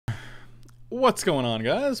What's going on,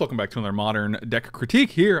 guys? Welcome back to another modern deck critique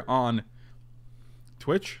here on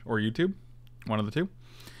Twitch or YouTube, one of the two.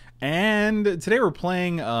 And today we're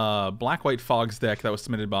playing Black-White Fog's deck that was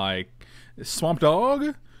submitted by Swamp Dog.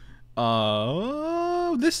 We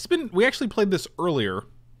actually played this earlier,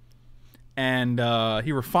 and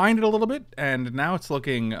he refined it a little bit, and now it's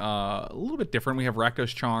looking a little bit different. We have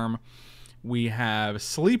Rakdos Charm, we have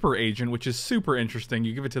Sleeper Agent, which is super interesting.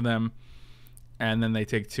 You give it to them, and then they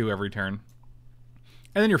take 2 every turn.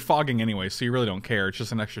 And then you're fogging anyway, so you really don't care. It's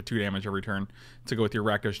just an extra 2 damage every turn to go with your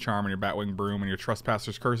Rakdos Charm and your Batwing Brume and your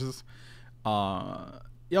Trespasser's Curses.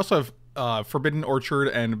 You also have Forbidden Orchard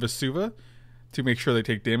and Vesuva to make sure they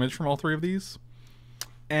take damage from all 3 of these.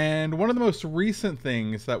 And one of the most recent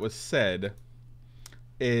things that was said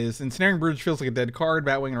is Ensnaring Brood feels like a dead card.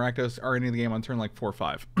 Batwing and Rakdos are ending the game on turn like 4 or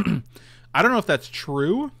 5. I don't know if that's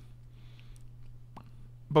true,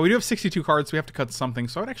 but we do have 62 cards, so we have to cut something.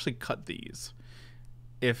 So I would actually cut these.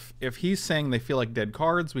 If he's saying they feel like dead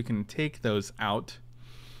cards, we can take those out.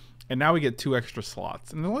 And now we get 2 extra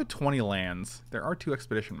slots. And there's only 20 lands. There are 2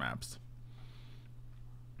 expedition maps.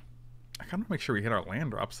 I kind of want to make sure we hit our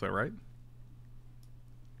land drops though, right?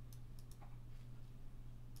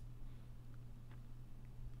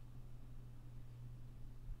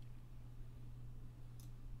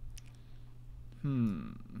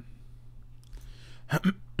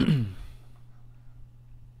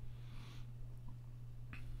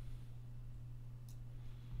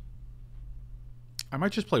 I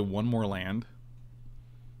might just play 1 more land.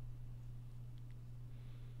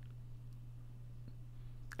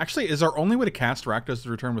 Actually, is our only way to cast Rakdos to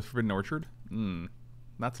return with Forbidden Orchard?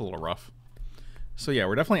 That's a little rough. So yeah,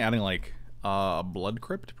 we're definitely adding like Blood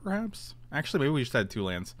Crypt, perhaps? Actually, maybe we just had 2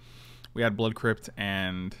 lands. We had Blood Crypt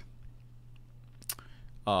and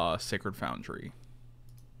Sacred Foundry.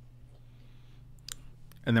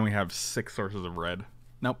 And then we have 6 sources of red.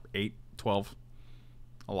 Nope, 8, 12.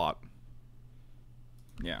 A lot.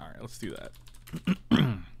 Yeah, alright, let's do that.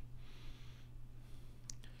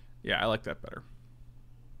 Yeah, I like that better.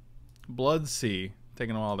 Blood Sea.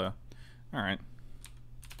 Taking a while to... Alright.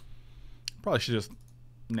 Probably should just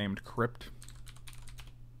named Crypt.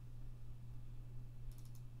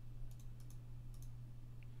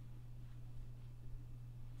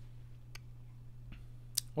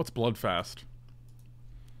 What's Bloodfast?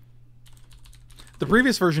 The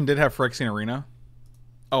previous version did have Phyrexian Arena.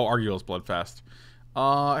 Oh, Arguel's Bloodfast.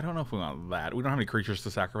 I don't know if we want that. We don't have any creatures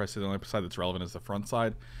to sacrifice. The only side that's relevant is the front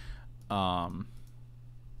side. I'm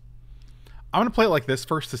going to play it like this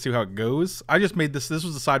first to see how it goes. I just made this. This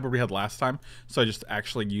was the sideboard we had last time, so I just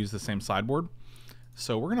actually used the same sideboard.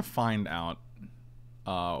 So we're going to find out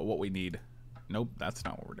what we need. Nope, that's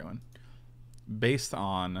not what we're doing. Based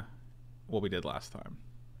on what we did last time.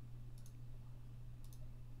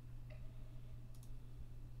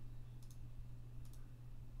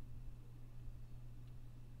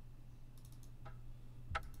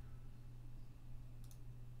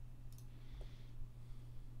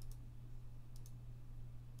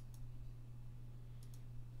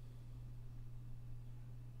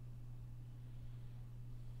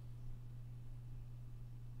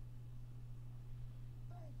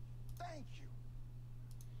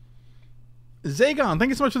 Zagon, thank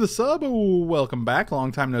you so much for the sub. Ooh, welcome back.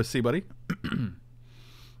 Long time no see, buddy.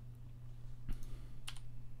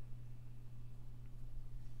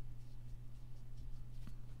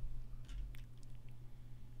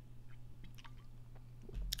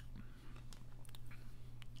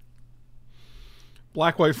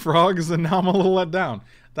 Black-white frogs, and now I'm a little let down.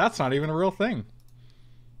 That's not even a real thing.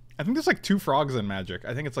 I think there's like 2 frogs in Magic.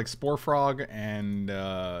 I think it's like Spore Frog and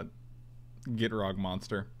Gitrog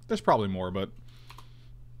Monster. There's probably more, but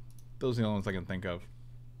those are the only ones I can think of.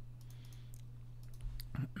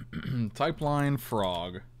 Typeline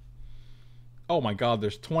Frog. Oh my god,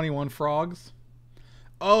 there's 21 frogs?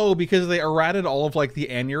 Oh, because they errated all of like the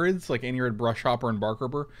Anurids, like Anurid Brushhopper and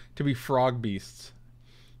Barkripper, to be frog beasts.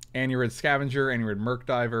 Anurid Scavenger, Anurid Merc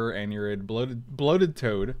Diver, Anurid Bloated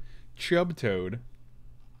Toad, Chub Toad.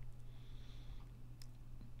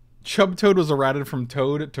 Chub Toad was errated from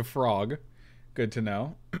Toad to Frog. Good to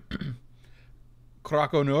know.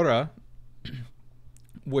 Krakonura,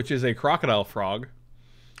 which is a crocodile frog.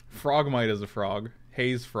 Frogmite is a frog.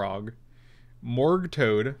 Haze Frog. Morg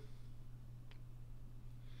Toad.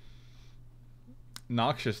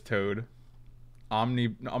 Noxious Toad.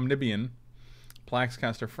 Omnibian.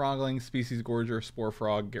 Plaxcaster Frogling. Species Gorger. Spore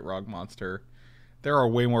Frog. Gitrog Monster. There are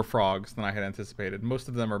way more frogs than I had anticipated. Most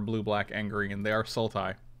of them are blue, black, and green. They are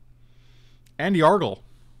Sultai. And Yargle.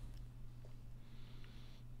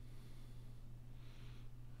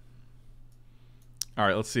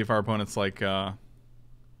 Alright, let's see if our opponent's like, yeah,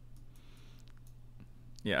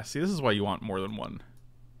 see, this is why you want more than one.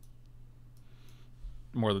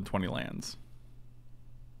 More than 20 lands.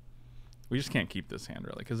 We just can't keep this hand,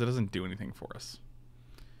 really, because it doesn't do anything for us.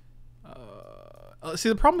 See,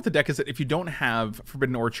 the problem with the deck is that if you don't have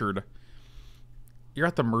Forbidden Orchard, you're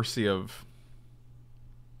at the mercy of...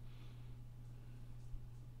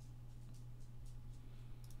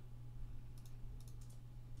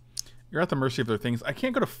 You're at the mercy of their things. I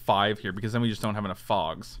can't go to 5 here because then we just don't have enough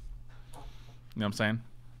fogs. You know what I'm saying?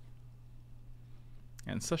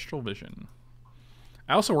 Ancestral Vision.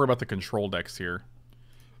 I also worry about the control decks here.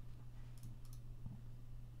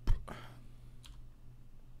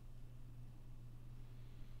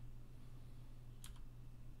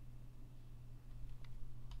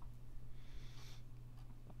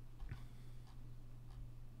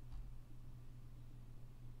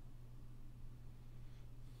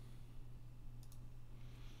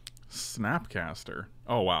 Snapcaster.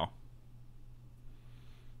 Oh, wow.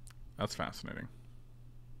 That's fascinating.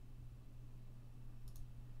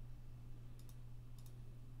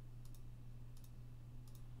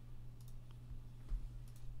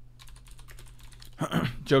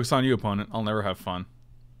 Joke's on you, opponent. I'll never have fun.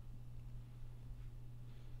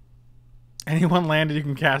 Anyone landed, you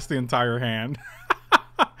can cast the entire hand.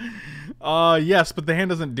 Yes, but the hand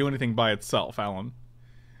doesn't do anything by itself, Alan.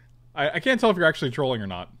 I can't tell if you're actually trolling or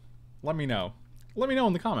not. Let me know. Let me know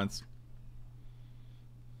in the comments.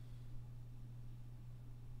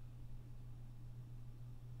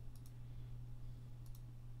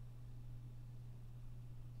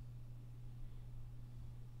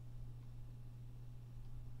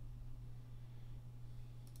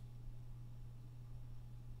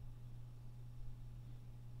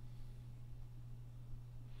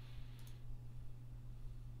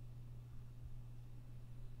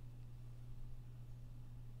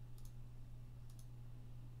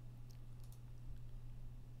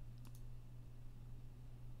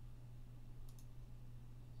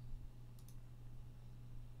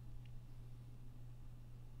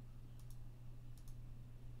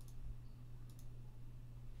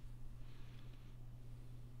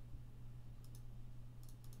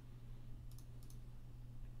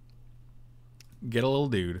 Get a little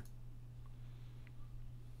dude.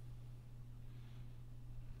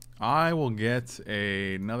 I will get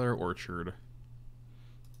another orchard.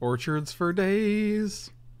 Orchards for days.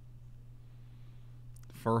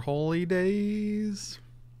 For holy days.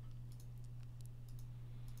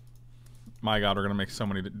 My god, we're gonna make so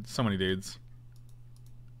many dudes.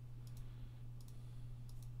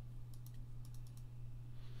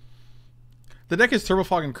 The deck is Turbo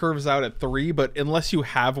Fog and curves out at 3, but unless you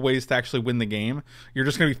have ways to actually win the game, you're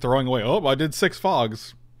just going to be throwing away, oh, I did 6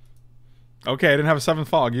 fogs. Okay, I didn't have a 7th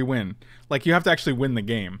fog, you win. Like, you have to actually win the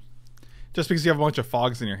game. Just because you have a bunch of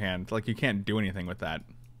fogs in your hand, like, you can't do anything with that.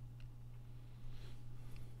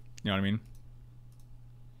 You know what I mean?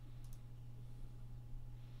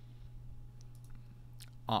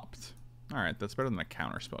 Opt. Alright, that's better than the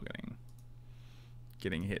counter spell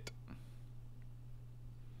getting hit.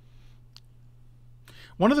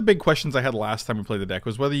 One of the big questions I had last time we played the deck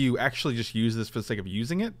was whether you actually just use this for the sake of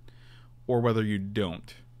using it, or whether you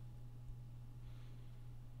don't.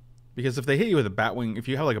 Because if they hit you with a Batwing, if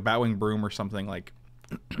you have like a Batwing Brume or something, like,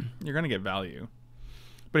 you're going to get value.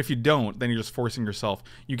 But if you don't, then you're just forcing yourself.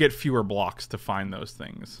 You get fewer blocks to find those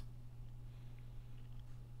things.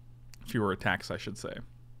 Fewer attacks, I should say.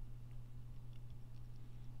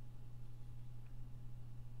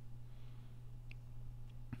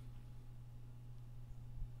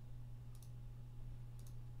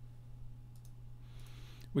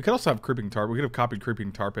 We could also have Creeping Tar. We could have copied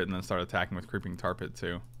Creeping Tar Pit and then start attacking with Creeping Tar Pit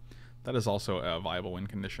too. That is also a viable win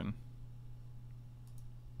condition.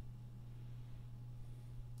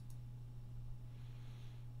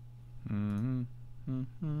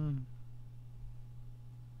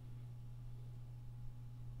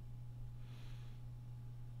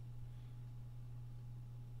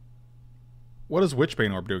 What does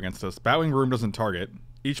Witchbane Orb do against us? Batwing Brume doesn't target.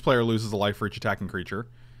 Each player loses a life for each attacking creature.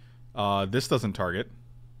 This doesn't target.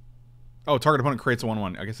 Oh, target opponent creates a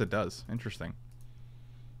 1/1. I guess it does. Interesting.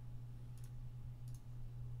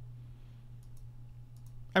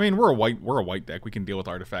 I mean, we're a white deck. We can deal with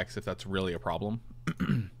artifacts if that's really a problem.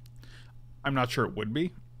 I'm not sure it would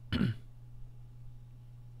be.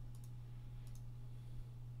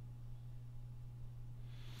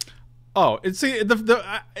 Oh,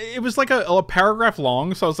 it was like a paragraph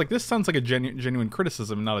long, so I was like, this sounds like a genuine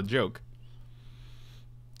criticism, not a joke.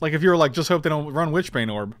 Like, if you were like, just hope they don't run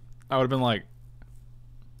Witchbane Orb, I would have been like,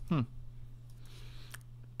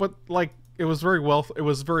 But, like, it was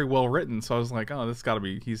very well written. So I was like, oh, this got to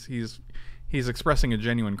be he's expressing a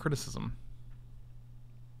genuine criticism.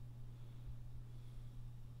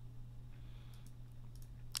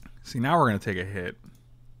 See, now we're gonna take a hit.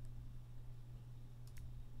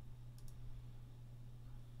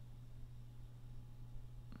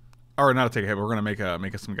 Or not take a hit, but we're gonna make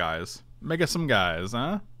us some guys. Make us some guys,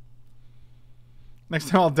 huh? Next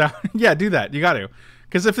time I'll down. Yeah, do that. You got to,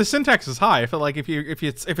 because if the syntax is high, if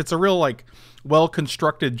it's a real like well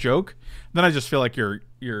constructed joke, then I just feel like you're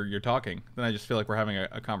talking. Then I just feel like we're having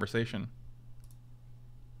a conversation.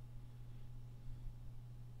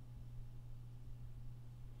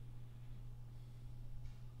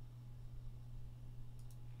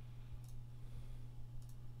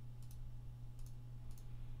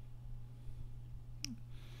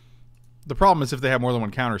 The problem is if they have more than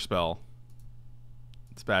one counter spell.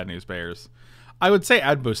 It's bad news bears. I would say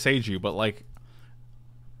add Boseiju, but like,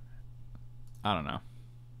 I don't know.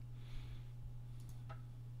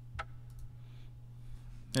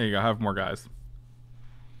 There you go. Have more guys.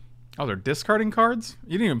 Oh, they're discarding cards?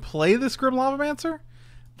 You didn't even play this Grim Lavamancer?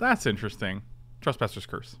 That's interesting. Trespasser's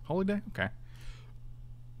Curse. Holy Day? Okay.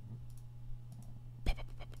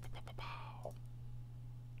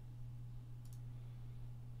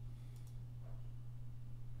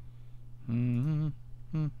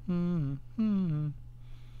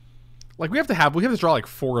 Like we have to draw like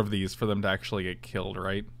 4 of these for them to actually get killed,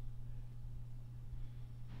 right?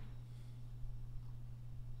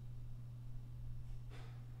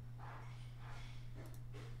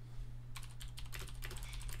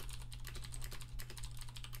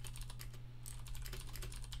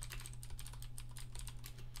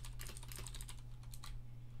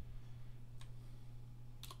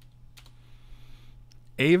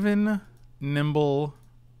 Avon Nimble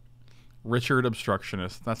Richard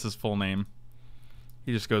Obstructionist. That's his full name.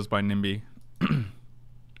 He just goes by Nimby.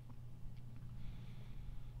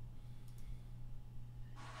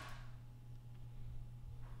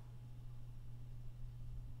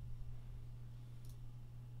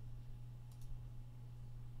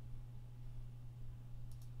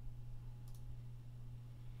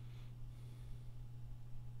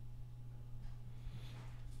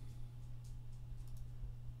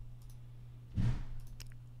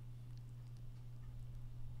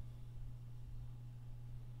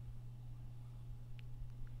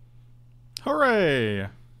 Hooray!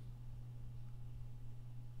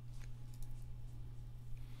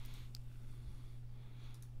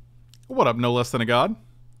 What up, no less than a god?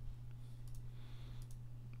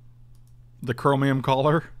 The Chromium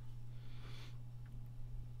Caller.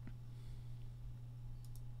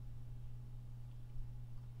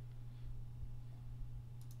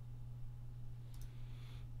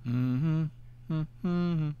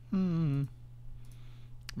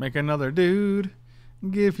 Make another dude.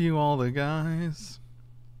 Give you all the guys.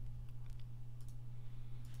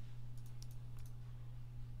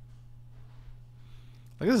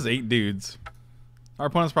 Like, this is 8 dudes. Our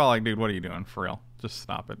opponent's probably like, dude, what are you doing? For real. Just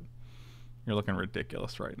stop it. You're looking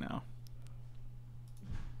ridiculous right now.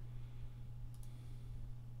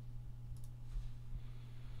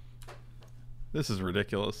 This is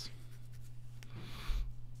ridiculous.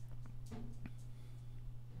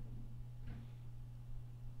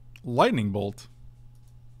 Lightning Bolt.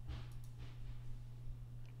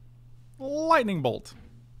 Lightning Bolt.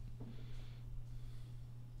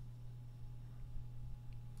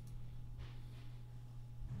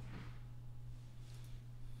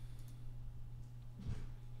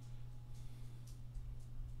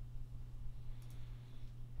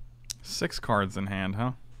 Six cards in hand,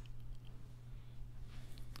 huh?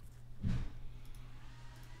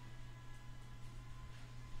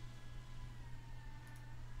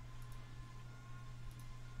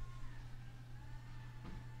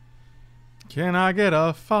 Can I get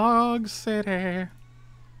a Fog City? Our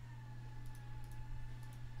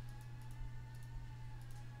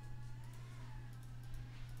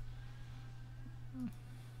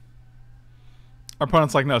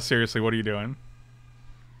opponent's like, no, seriously, what are you doing?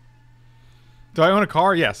 Do I own a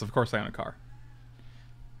car? Yes, of course I own a car.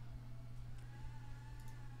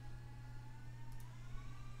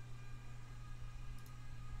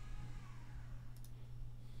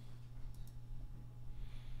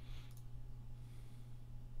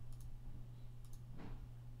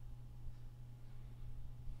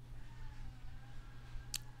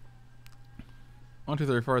 One, 2,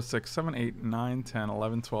 3, 4, 6, 7, 8, 9, 10,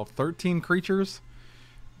 11, 12, 13 creatures.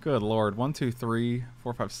 Good lord. 1, 2, 3,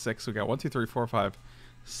 4, 5, 6. We got 1, 2, 3, 4, 5,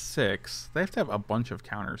 6. They have to have a bunch of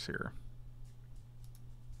counters here.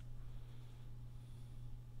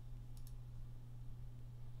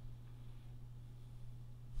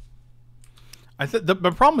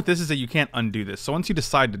 The problem with this is that you can't undo this. So once you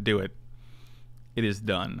decide to do it, it is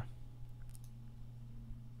done.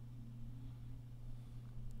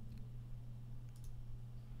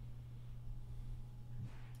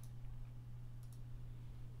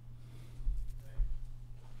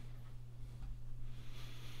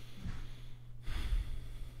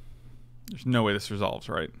 There's no way this resolves,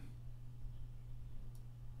 right?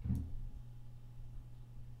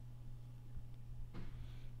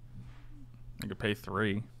 I could pay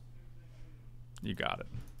 3. You got it.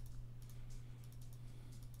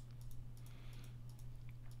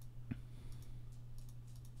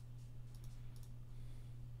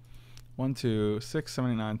 One, 2, 6,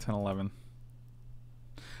 7, 8, 9, 10, 11.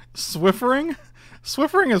 Swiffering?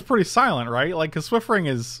 Swiffering is pretty silent, right? Like, because Swiffering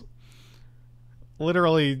is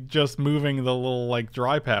literally just moving the little, like,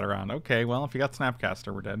 dry pad around. Okay, well, if you got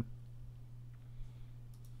Snapcaster, we're dead.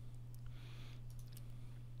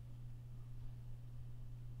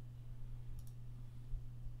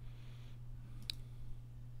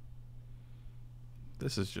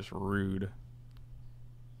 This is just rude.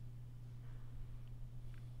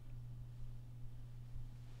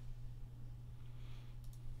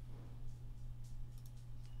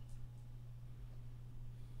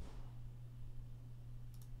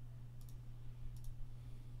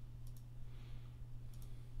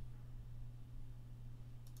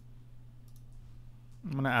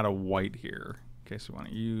 I'm going to add a white here in case we want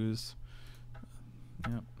to use.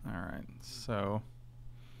 Yep. All right. So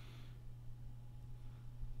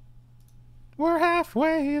we're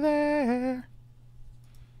halfway there.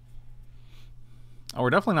 Oh, we're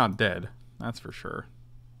definitely not dead. That's for sure.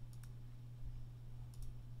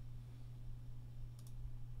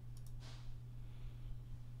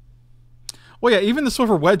 Well, yeah, even the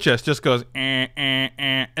Swiffer Wedge Chest just goes, and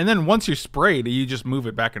then once you're sprayed, you just move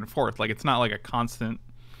it back and forth. Like, it's not like a constant.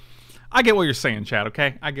 I get what you're saying, Chad,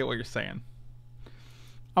 okay? I get what you're saying.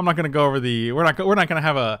 I'm not going to go over the... We're not going to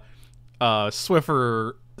have a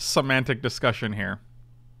Swiffer semantic discussion here.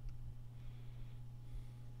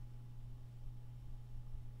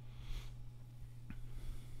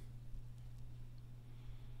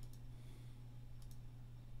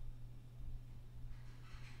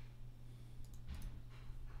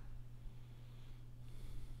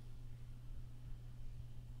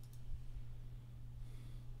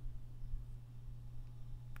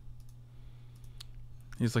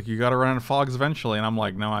 He's like, you got to run into fogs eventually. And I'm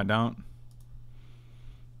like, no, I don't.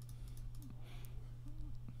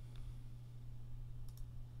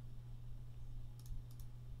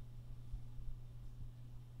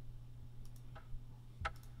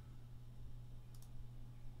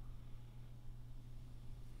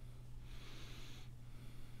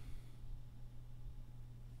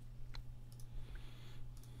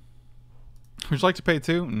 Would you like to pay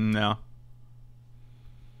 2? No.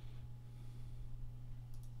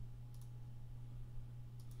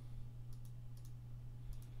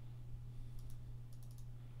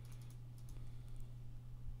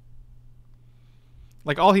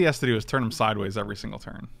 Like, all he has to do is turn him sideways every single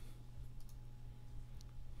turn.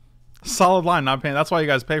 Solid line, not paying. That's why you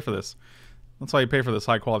guys pay for this. That's why you pay for this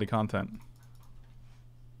high-quality content.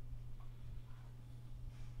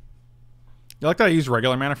 You like that I use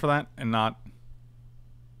regular mana for that and not...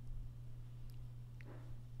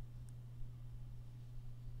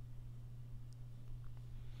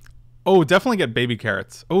 Oh, definitely get baby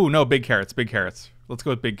carrots. Oh, no, big carrots, big carrots. Let's go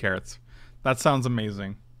with big carrots. That sounds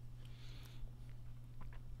amazing.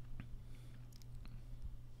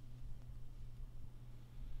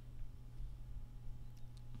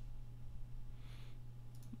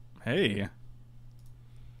 Hey.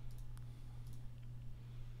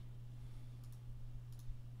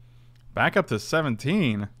 Back up to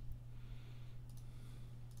 17.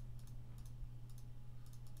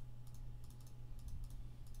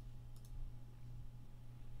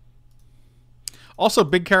 Also,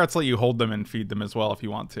 big carrots let you hold them and feed them as well if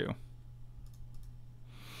you want to.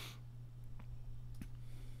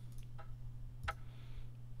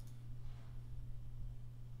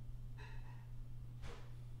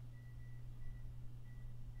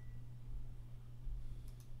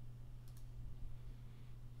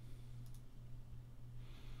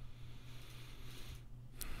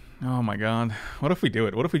 Oh my god. What if we do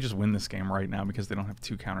it? What if we just win this game right now because they don't have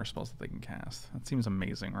 2 counter spells that they can cast? That seems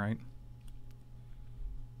amazing, right?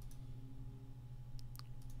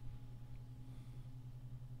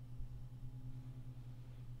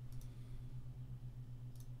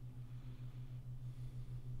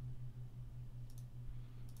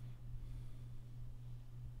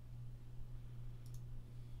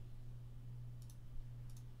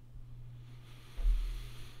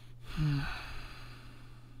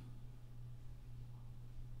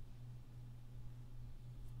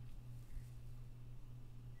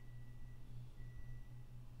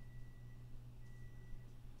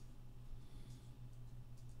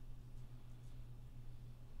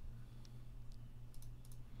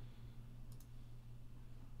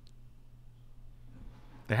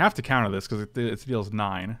 They have to counter this because it deals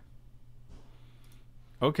 9.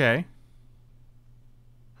 Okay.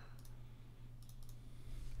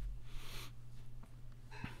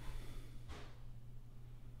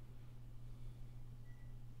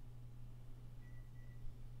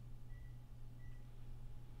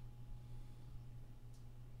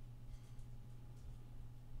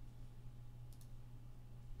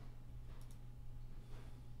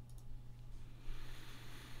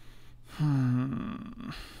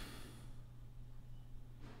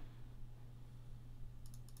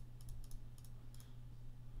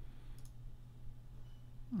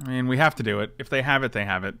 I mean, we have to do it. If they have it, they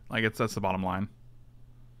have it. Like, that's the bottom line.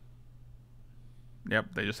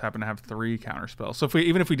 Yep, they just happen to have 3 counter spells. So if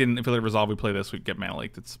we let it resolve, we play this, we get mana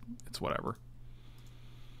leaked. It's whatever.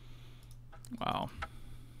 Wow.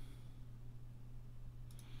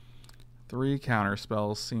 3 counter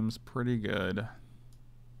spells seems pretty good.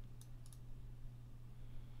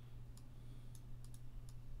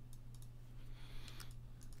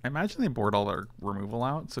 I imagine they board all their removal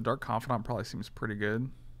out, so Dark Confidant probably seems pretty good.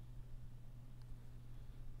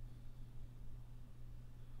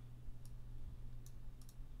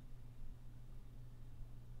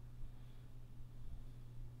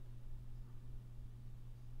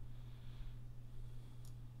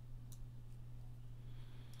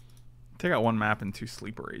 Take out 1 map and 2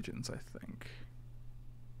 sleeper agents, I think.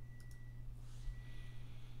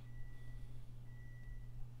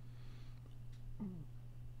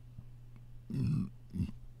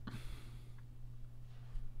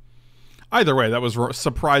 Either way, that was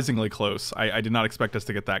surprisingly close. I did not expect us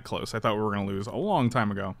to get that close. I thought we were going to lose a long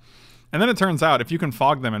time ago. And then it turns out, if you can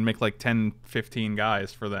fog them and make like 10, 15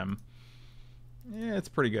 guys for them, yeah, it's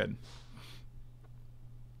pretty good.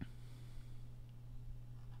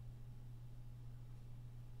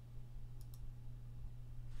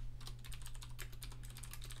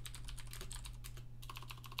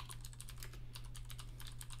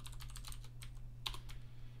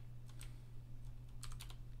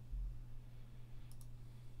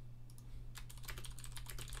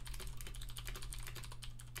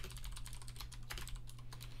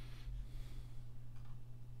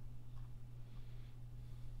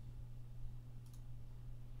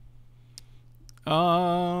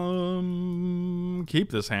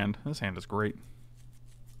 Keep this hand. This hand is great.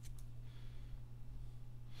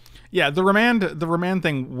 Yeah, the remand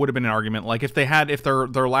thing would have been an argument. Like if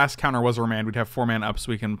their last counter was a remand, we'd have 4 mana up so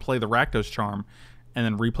we can play the Rakdos Charm and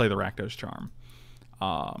then replay the Rakdos Charm.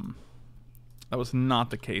 That was not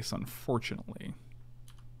the case, unfortunately.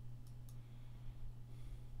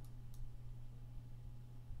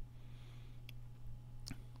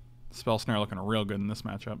 Spell Snare looking real good in this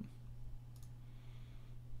matchup.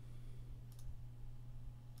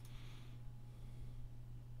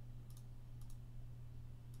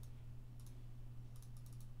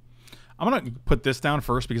 I'm going to put this down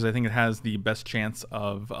first because I think it has the best chance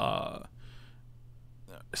of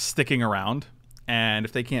sticking around. And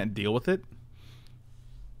if they can't deal with it,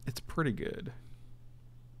 it's pretty good.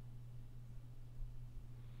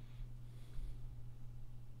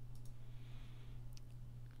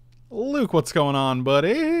 Luke, what's going on,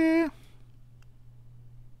 buddy?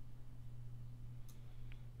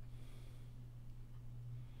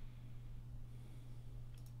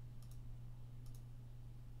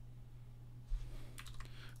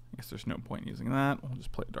 There's no point in using that. We'll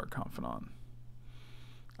just play a Dark Confidant.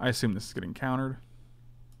 I assume this is getting countered.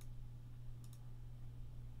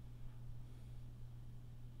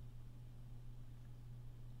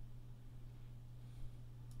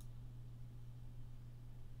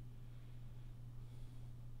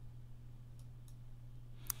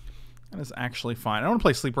 That is actually fine. I don't want to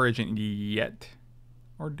play Sleeper Agent yet.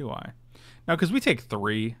 Or do I? No, because we take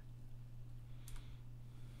 3.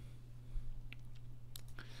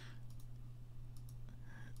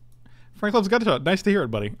 Frank loves Gutshot. Nice to hear it,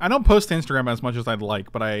 buddy. I don't post to Instagram as much as I'd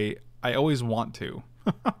like, but I always want to.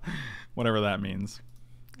 Whatever that means.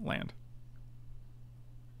 Land.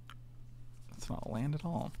 That's not land at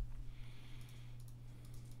all.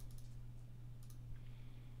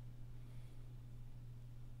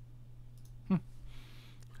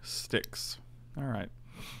 Sticks. All right.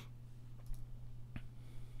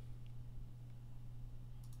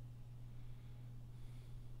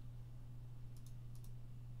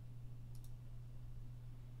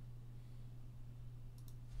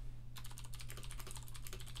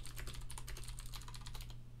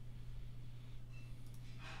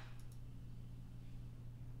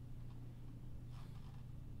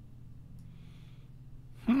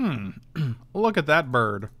 Look at that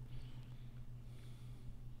bird.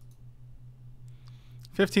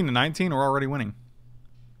 15 to 19, we're already winning.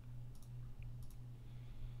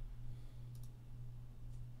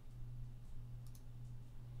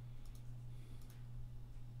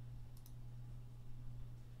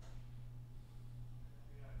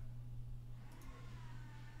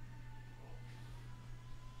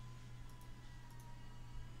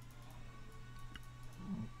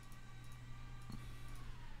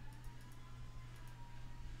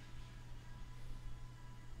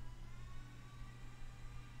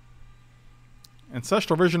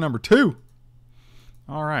 Ancestral Vision number 2.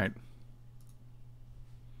 All right.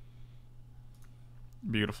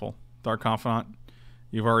 Beautiful. Dark Confidant,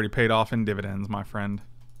 you've already paid off in dividends, my friend.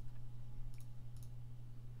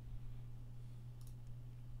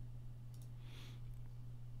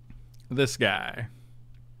 This guy.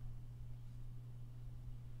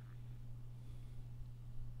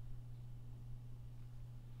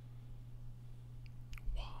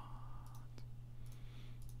 What?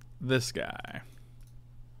 This guy.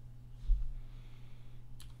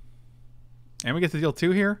 And we get to deal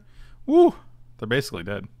 2 here? Woo! They're basically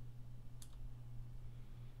dead.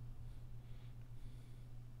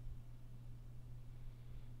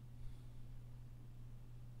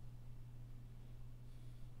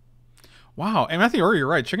 Wow, and Matthew, you're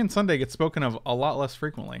right. Chicken Sunday gets spoken of a lot less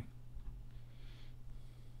frequently.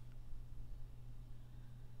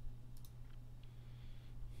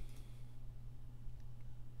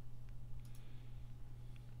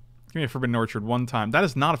 Give me a Forbidden Orchard one time. That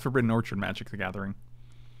is not a Forbidden Orchard Magic the Gathering.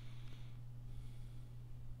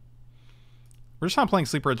 We're just not playing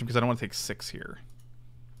Sleeper Edge because I don't want to take 6 here.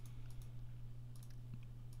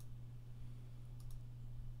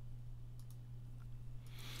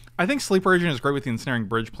 I think Sleeper Agent is great with the Ensnaring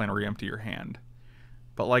Bridge plan where you empty your hand.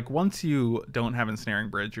 But like once you don't have Ensnaring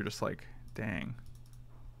Bridge, you're just like, dang.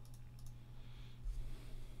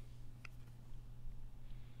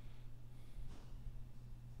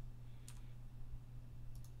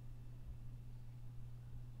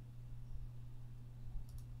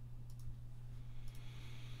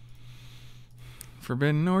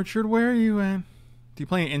 Forbidden Orchard, where are you at? Do you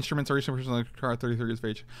play any instruments or instruments on the guitar 33 years of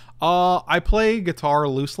age? I play guitar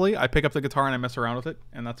loosely. I pick up the guitar and I mess around with it,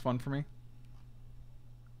 and that's fun for me.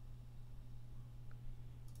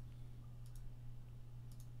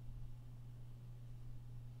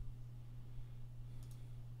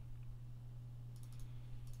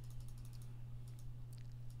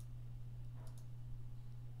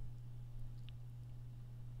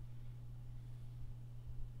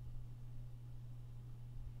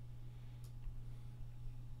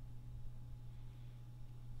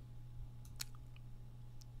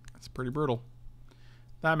 It's pretty brutal.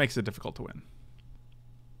 That makes it difficult to win.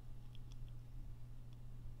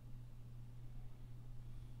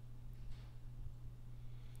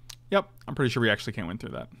 Yep, I'm pretty sure we actually can't win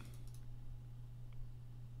through that.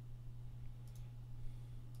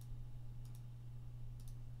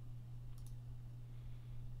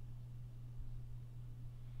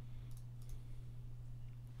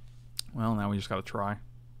 Well, now we just gotta try.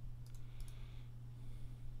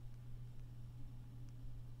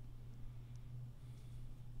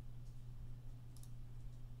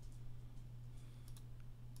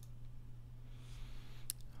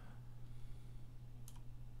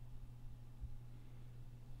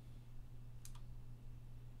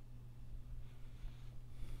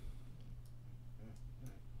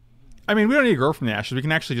 I mean, we don't need to grow from the ashes. We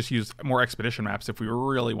can actually just use more expedition maps if we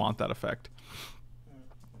really want that effect.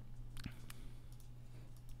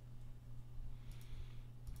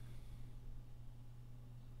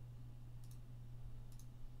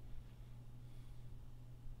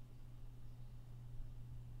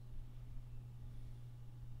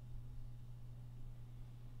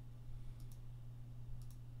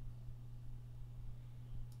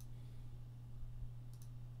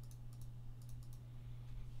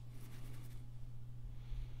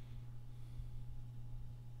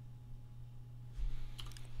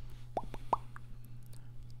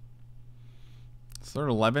 Third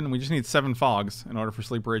 11. We just need 7 fogs in order for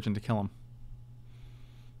Sleeper Agent to kill him.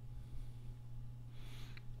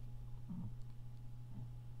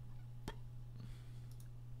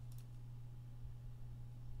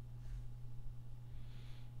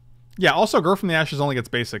 Yeah, also Growth from the Ashes only gets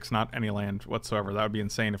basics, not any land whatsoever. That would be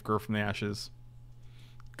insane if Growth from the Ashes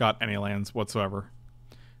got any lands whatsoever.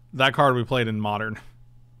 That card we played in Modern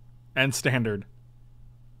and Standard.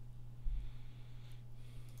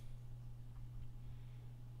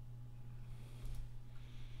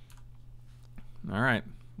 All right,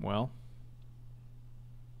 well.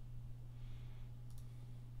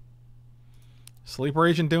 Sleeper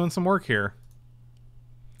Agent doing some work here.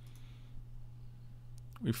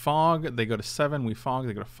 We fog, they go to 7. We fog,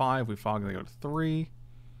 they go to 5. We fog, they go to 3.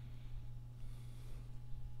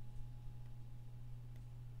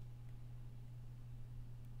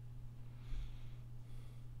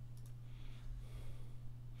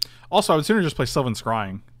 Also, I would sooner just play Sylvan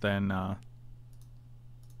Scrying than...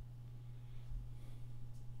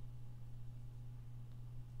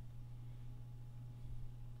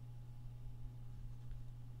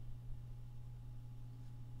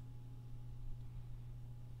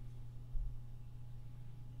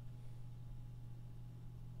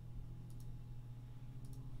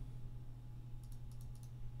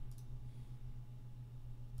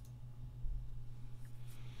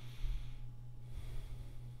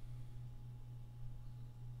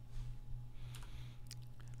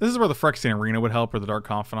 This is where the Phyrexian Arena would help, or the Dark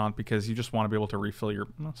Confidant, because you just want to be able to refill your...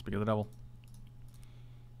 Oh, speak of the devil.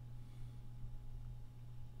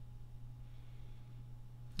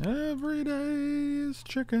 Every day is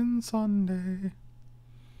Chicken Sunday.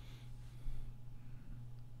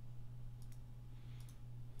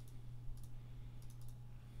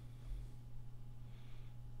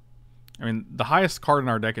 I mean, the highest card in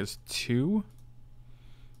our deck is 2.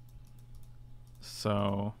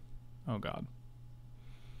 So, oh god.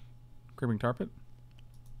 Creeping Tar Pit?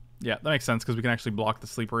 Yeah, that makes sense because we can actually block the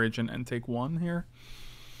Sleeper Agent and take 1 here.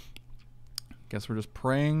 Guess we're just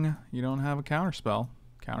praying you don't have a counterspell.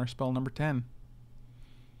 Counterspell number 10.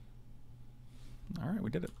 Alright,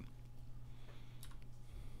 we did it.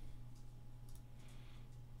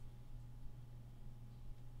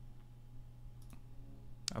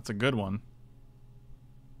 That's a good one.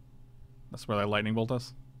 That's where they Lightning Bolt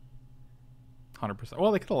us? 100%.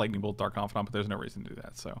 Well, they could have Lightning Bolt Dark Confidant, but there's no reason to do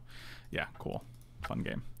that. So, yeah, cool. Fun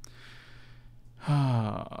game.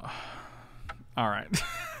 Alright.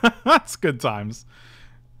 That's good times.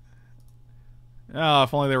 Oh,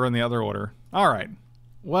 if only they were in the other order. Alright.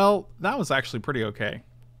 Well, that was actually pretty okay.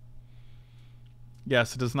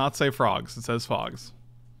 Yes, it does not say frogs. It says fogs.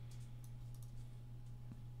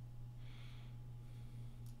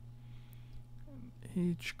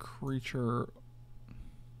 Each creature...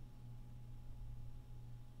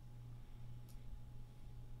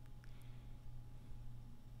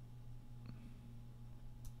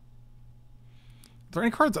 Are there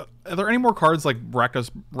any cards? Are there any more cards like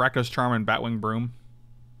Rakdos Charm and Batwing Brume?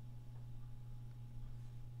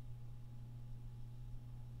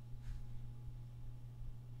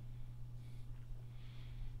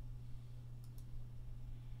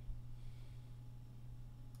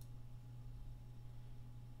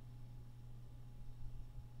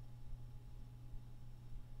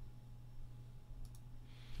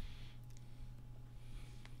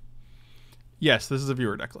 Yes, this is a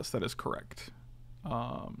viewer deck list. That is correct.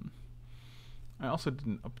 I also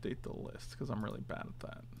didn't update the list because I'm really bad at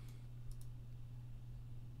that.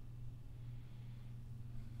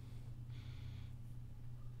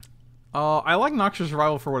 I like Noxious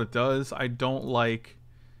Survival for what it does. I don't like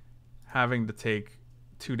having to take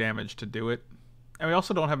 2 damage to do it. And we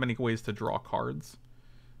also don't have many ways to draw cards.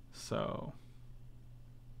 So...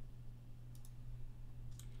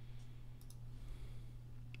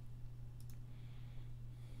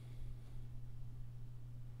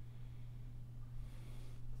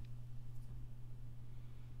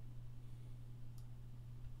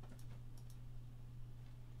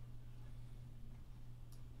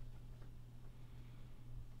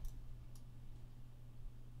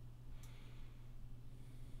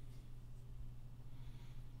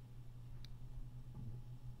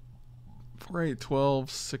 Right,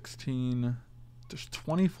 12, 16. There's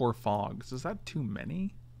 24 fogs. Is that too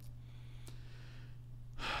many?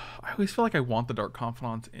 I always feel like I want the Dark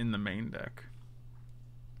Confidant in the main deck.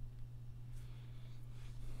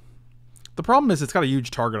 The problem is it's got a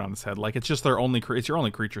huge target on its head. Like, it's just their only it's your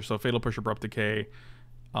only creature. So Fatal Push, Abrupt Decay,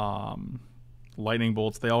 Lightning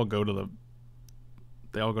Bolts, they all go to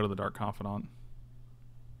the Dark Confidant.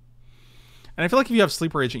 And I feel like if you have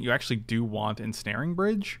Sleeper Agent, you actually do want Ensnaring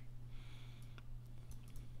Bridge.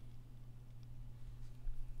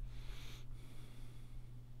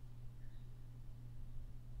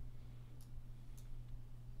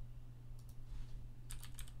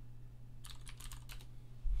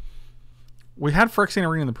 We had Phyrexian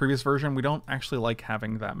Arena in the previous version. We don't actually like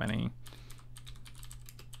having that many.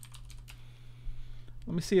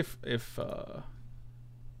 Let me see if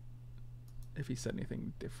he said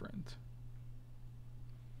anything different.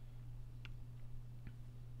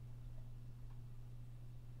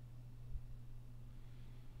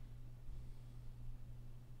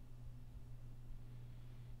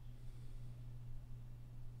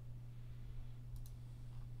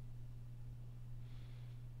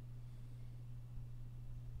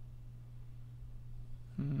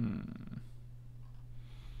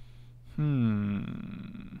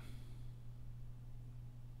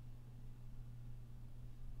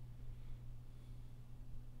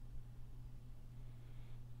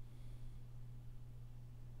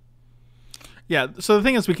 Yeah, so the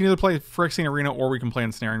thing is, we can either play Phyrexian Arena or we can play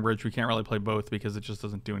Ensnaring Bridge. We can't really play both because it just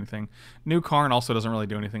doesn't do anything. New Karn also doesn't really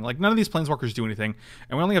do anything. Like, none of these Planeswalkers do anything.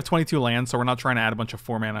 And we only have 22 lands, so we're not trying to add a bunch of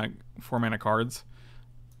 4 mana cards.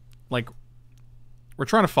 Like, we're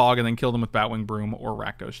trying to Fog and then kill them with Batwing Brume or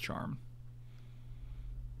Rakdos Charm.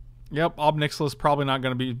 Yep, Ob Nixilis probably not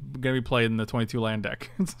going to be played in the 22 land deck.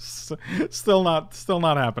 It's still not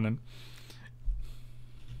happening.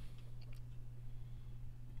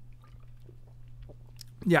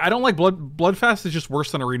 Yeah, I don't like Bloodfast is just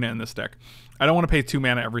worse than Arena in this deck. I don't want to pay 2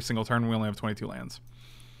 mana every single turn. We only have 22 lands.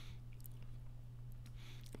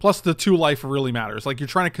 Plus, the 2 life really matters. Like, you're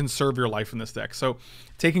trying to conserve your life in this deck. So,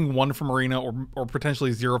 taking 1 from Arena or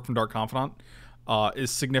potentially 0 from Dark Confidant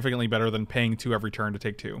is significantly better than paying 2 every turn to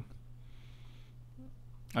take 2.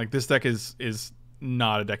 Like, this deck is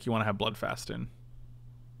not a deck you want to have Bloodfast in.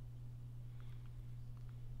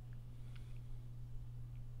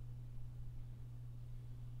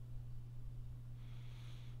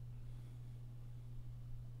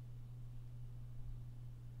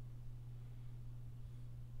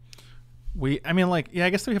 I mean, like, yeah, I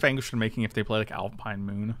guess we have Anguished Unmaking if they play, like, Alpine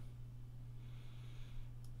Moon.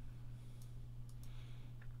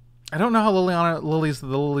 I don't know how the lilies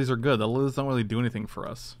are good. The lilies don't really do anything for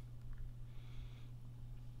us.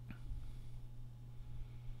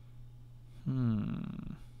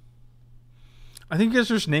 I think you guys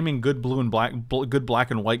are just naming good blue and black, good black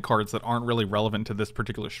and white cards that aren't really relevant to this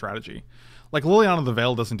particular strategy. Like, Leyline of the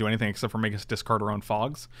Veil doesn't do anything except for make us discard our own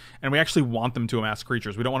fogs. And we actually want them to amass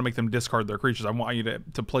creatures. We don't want to make them discard their creatures. I want you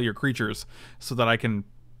to play your creatures so that I can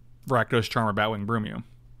Rakdos Charm or Batwing Brume you.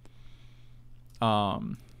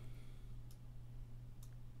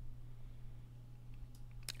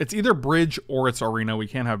 It's either Bridge or it's Arena. We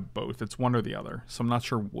can't have both. It's one or the other. So I'm not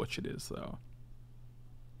sure which it is, though.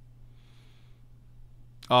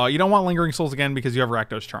 You don't want Lingering Souls again because you have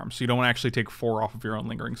Rakdos Charm. So you don't want to actually take 4 off of your own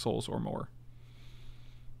Lingering Souls or more.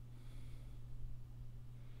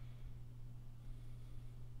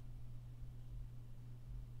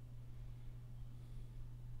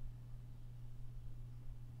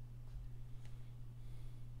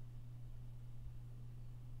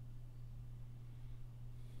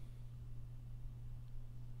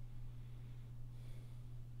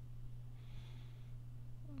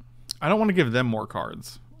 I don't want to give them more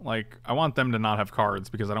cards. Like, I want them to not have cards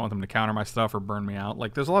because I don't want them to counter my stuff or burn me out.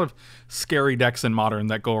 Like, there's a lot of scary decks in Modern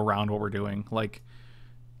that go around what we're doing. Like,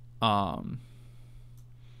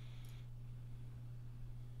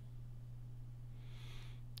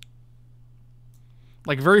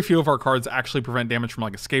 very few of our cards actually prevent damage from,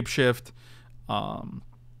 like, Escape Shift.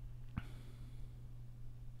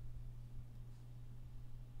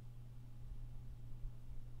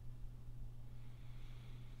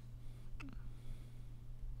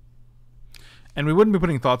 And we wouldn't be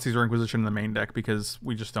putting Thoughtseize or Inquisition in the main deck because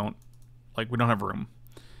we just don't, like, we don't have room.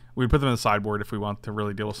 We'd put them in the sideboard if we want to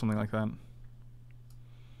really deal with something like that.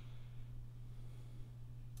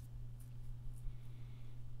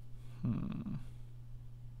 I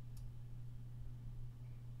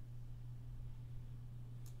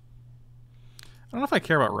don't know if I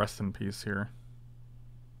care about Rest in Peace here.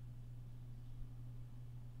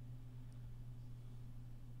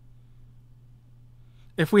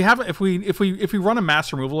 If we run a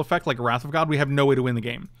mass removal effect like Wrath of God, we have no way to win the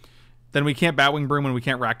game. Then we can't Batwing Brume and we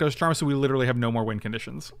can't Rakdos Charm, so we literally have no more win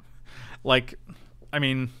conditions. Like, I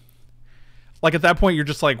mean, like at that point you're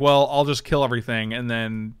just like, well, I'll just kill everything and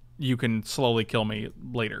then you can slowly kill me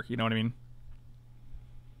later. You know what I mean?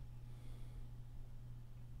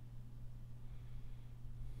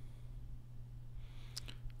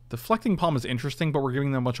 Deflecting Palm is interesting, but we're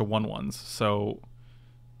giving them a bunch of 1/1s. So,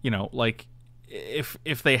 you know, like,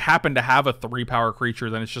 if they happen to have a 3-power creature,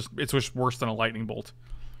 then it's just worse than a lightning bolt.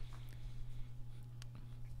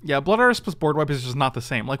 Yeah, Blood Artist plus Board Wipe is just not the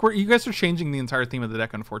same. Like, you guys are changing the entire theme of the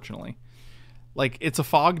deck, unfortunately. Like, it's a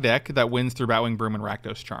fog deck that wins through Batwing Brume and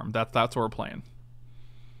Rakdos Charm. That's what we're playing.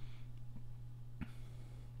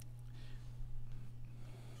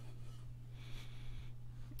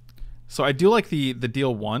 So I do like the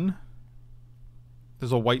deal 1.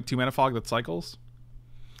 There's a white 2-mana fog that cycles.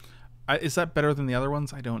 Is that better than the other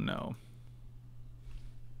ones? I don't know.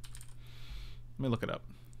 Let me look it up.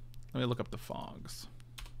 Let me look up the fogs.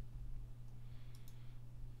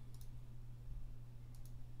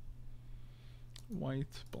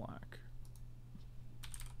 White, black.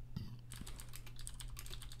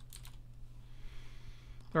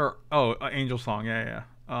 Angel Song. Yeah.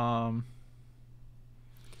 I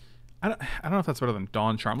don't know if that's better than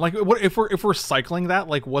Dawn Charm. Like, what if we're cycling that?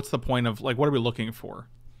 Like, what's the point of, like, what are we looking for?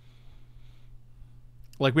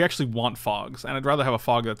 Like, we actually want fogs, and I'd rather have a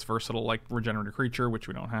fog that's versatile, like Regenerate a Creature, which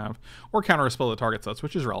we don't have, or counter a spell that targets us,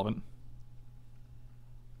 which is relevant.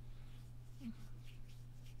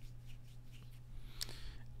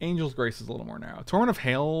 Angel's Grace is a little more narrow. Torrent of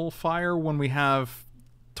Hailfire, when we have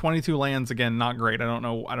 22 lands, again, not great. I don't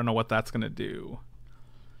know what that's gonna do.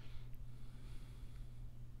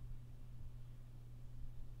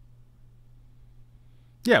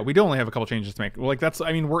 Yeah, we do only have a couple changes to make. Like that's,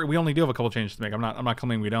 I mean, we only do have a couple changes to make. I'm not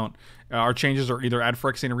claiming we don't. Our changes are either add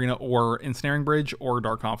Phyrexian Arena or Ensnaring Bridge or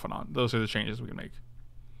Dark Confidant. Those are the changes we can make.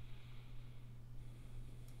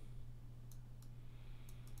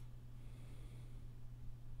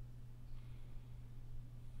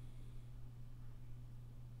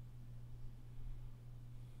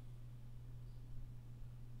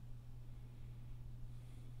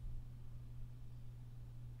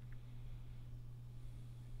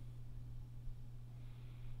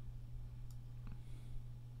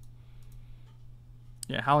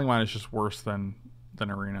 Yeah, Howling Mine is just worse than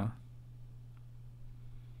Arena.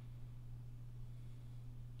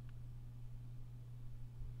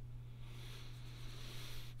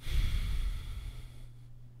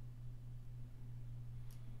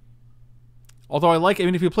 Although I like,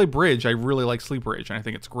 even if you play Bridge, I really like Sleep Rage, and I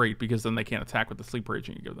think it's great because then they can't attack with the Sleep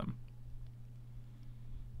Raging you give them.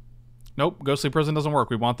 Nope, Ghostly Prison doesn't work.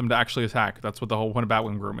 We want them to actually attack. That's what the whole point of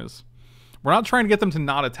Batwing Brume is. We're not trying to get them to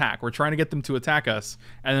not attack. We're trying to get them to attack us,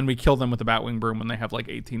 and then we kill them with the Batwing Brume when they have like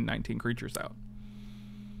 18, 19 creatures out.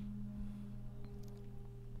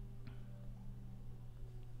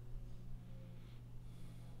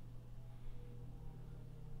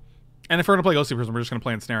 And if we're going to play Ghostly Prison, we're just going to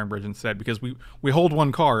play Ensnaring Bridge instead, because we hold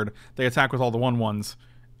one card, they attack with all the 1/1s,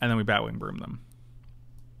 and then we Batwing Brume them.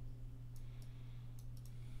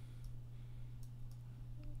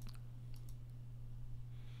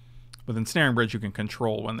 With Ensnaring Bridge, you can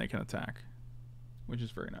control when they can attack, which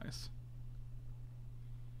is very nice.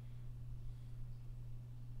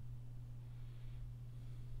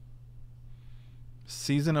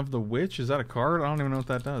 Season of the Witch? Is that a card? I don't even know what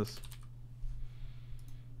that does.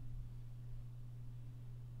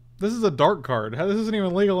 This is a dark card. This isn't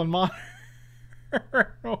even legal in Modern.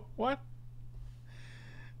 What?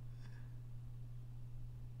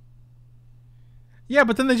 Yeah,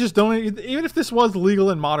 but then they just don't. Even if this was legal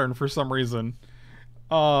in Modern for some reason,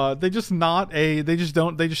 they just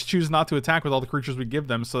choose not to attack with all the creatures we give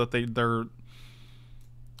them, so that they're.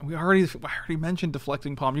 I already mentioned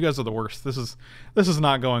Deflecting Palm. You guys are the worst. This is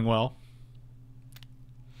not going well.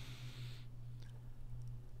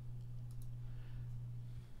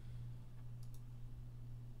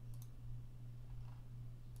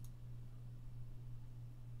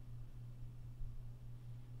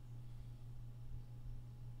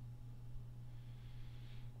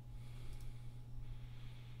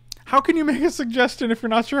 How can you make a suggestion if you're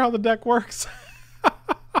not sure how the deck works?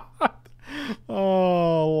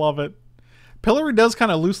 Oh, love it. Pillory does kind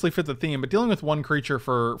of loosely fit the theme, but dealing with one creature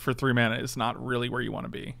for 3 mana is not really where you want to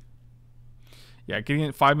be. Yeah,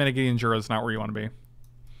 getting 5 mana Gideon Jura is not where you want to be.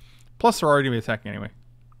 Plus, they're already going to be attacking anyway.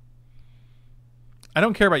 I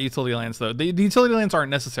don't care about utility lands, though. The utility lands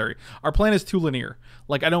aren't necessary. Our plan is too linear.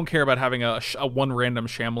 Like, I don't care about having a one random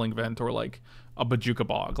Shambling Vent or, like, a Bajuka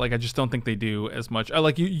Bog. Like, I just don't think they do as much.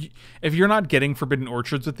 Like, if you're not getting Forbidden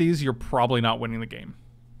Orchards with these, you're probably not winning the game.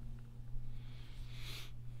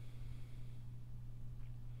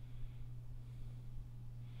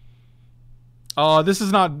 This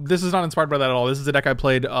is not inspired by that at all. This is a deck I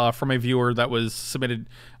played from a viewer that was submitted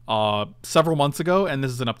several months ago, and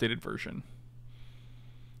this is an updated version.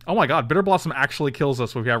 Oh my god, Bitter Blossom actually kills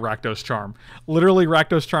us if we have Rakdos Charm. Literally,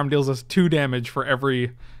 Rakdos Charm deals us 2 damage for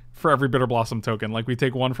every Bitter Blossom token. Like, we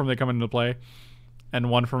take 1 from they come into play, and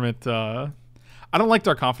 1 from it. I don't like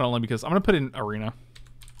Dark Confidant only because I'm going to put in Arena.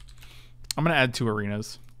 I'm going to add 2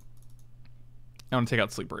 Arenas. I'm going to take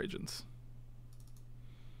out Sleeper Agents.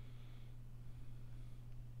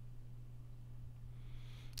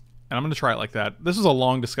 And I'm going to try it like that. This is a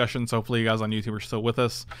long discussion, so hopefully you guys on YouTube are still with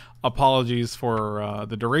us. Apologies for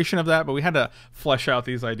the duration of that, but we had to flesh out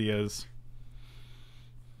these ideas.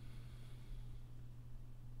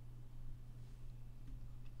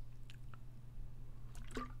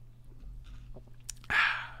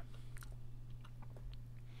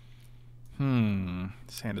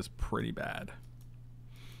 This hand is pretty bad.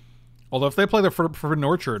 Although if they play the Forbidden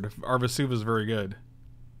Orchard, our Vesuva is very good.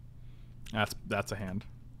 That's a hand.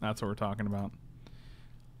 That's what we're talking about.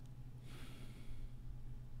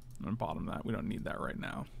 I'm going to bottom that. We don't need that right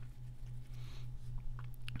now.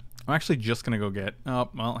 I'm actually just going to go get... Oh,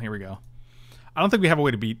 well, here we go. I don't think we have a way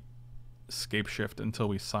to beat Scape Shift until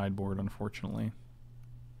we sideboard, unfortunately.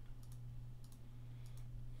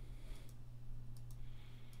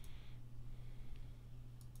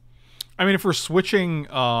 I mean, if we're switching...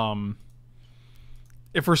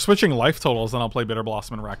 if we're switching life totals, then I'll play Bitter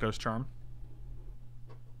Blossom and Rakdos Charm.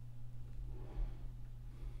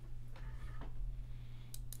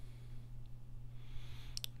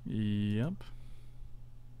 Yep.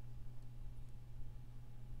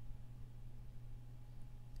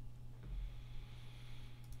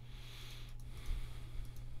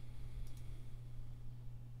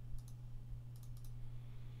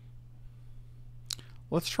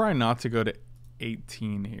 Let's try not to go to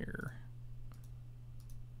 18 here.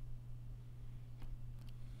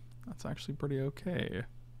 That's actually pretty okay.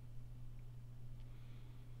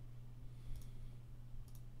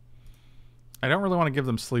 I don't really want to give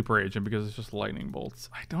them Sleeper Agent because it's just lightning bolts.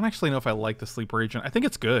 I don't actually know if I like the Sleeper Agent. I think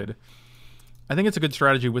it's good. I think it's a good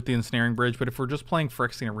strategy with the Ensnaring Bridge, but if we're just playing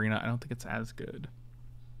Phyrexian Arena, I don't think it's as good.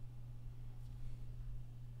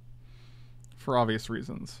 For obvious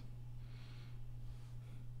reasons.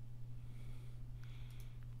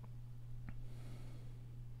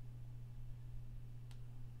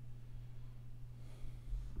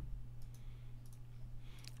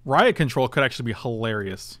 Riot Control could actually be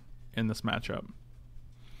hilarious in this matchup.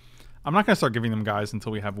 I'm not going to start giving them guys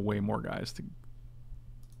until we have way more guys to...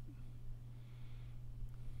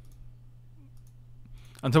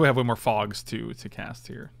 Until we have way more fogs to cast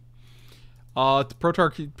here. Pro Tour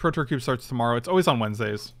Cube starts tomorrow. It's always on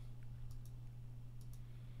Wednesdays.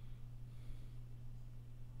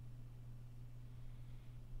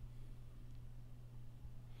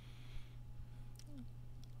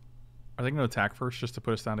 Are they going to attack first just to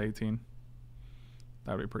put us down to 18?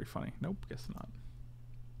 That would be pretty funny. Nope, guess not.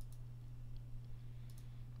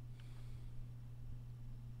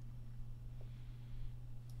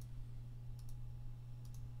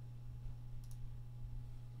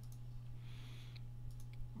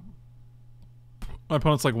 My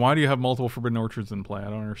opponent's like, why do you have multiple Forbidden Orchards in play? I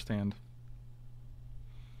don't understand.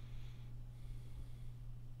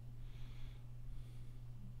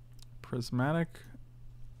 Prismatic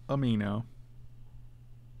Amino.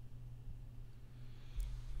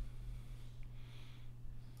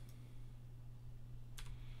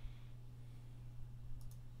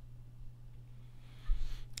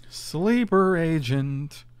 Sleeper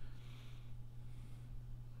Agent.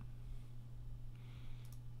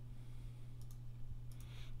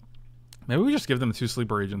 Maybe we just give them 2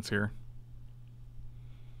 Sleeper Agents here.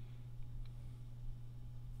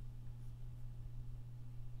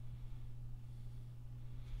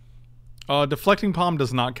 Deflecting Palm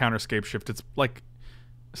does not counter Scapeshift. It's like...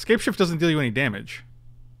 Scapeshift doesn't deal you any damage.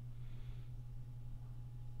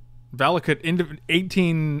 Valakut,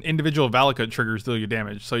 18 individual Valakut triggers deal you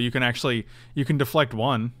damage. So you can actually... You can deflect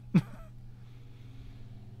 1.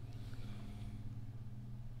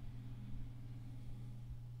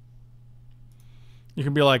 You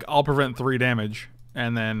can be like, I'll prevent 3 damage.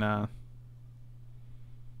 And then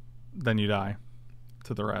you die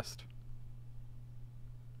to the rest.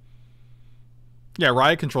 Yeah,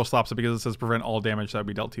 Riot Control stops it because it says prevent all damage that would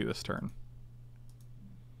be dealt to you this turn.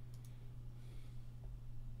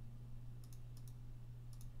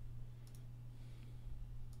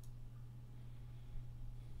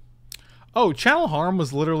 Oh, Channel Harm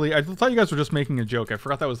was literally... I thought you guys were just making a joke. I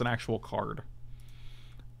forgot that was an actual card.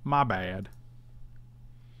 My bad.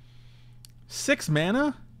 6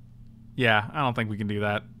 mana? Yeah, I don't think we can do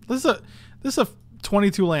that. This is a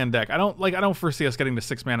 22 land deck. I don't foresee us getting to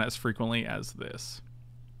 6 mana as frequently as this.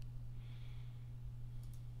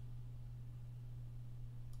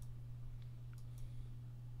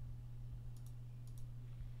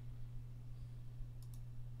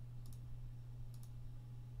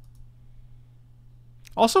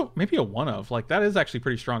 Also, maybe a 1-of. Like, that is actually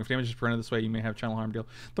pretty strong. If damage is prevented this way, you may have Channel Harm deal.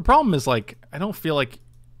 The problem is, like, I don't feel like...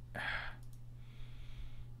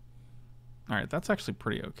 Alright, that's actually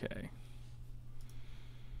pretty okay.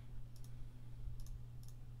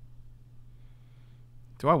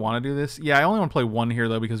 Do I want to do this? Yeah, I only want to play 1 here,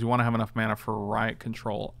 though, because we want to have enough mana for Riot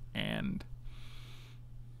Control and...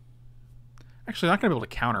 Actually, not going to be able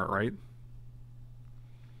to counter it, right?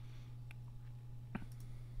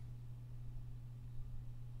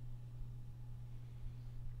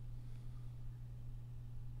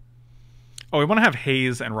 Oh, we want to have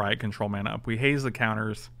Haze and Riot Control mana up. We Haze the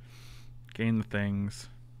counters, gain the things,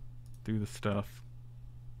 do the stuff.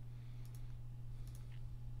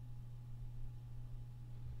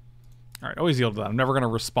 Alright, always yield to that. I'm never going to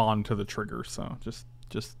respond to the trigger, so just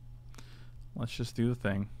let's just do the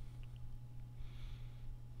thing.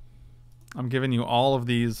 I'm giving you all of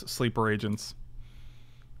these Sleeper Agents.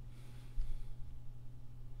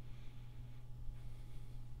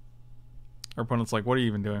 Our opponent's like, what are you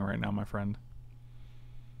even doing right now, my friend?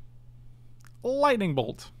 Lightning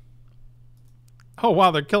Bolt. Oh,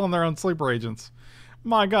 wow, they're killing their own Sleeper Agents.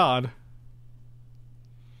 My God.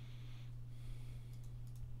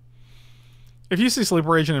 If you see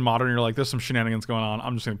Sleeper Agent in Modern and you're like, there's some shenanigans going on,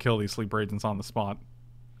 I'm just going to kill these Sleeper Agents on the spot.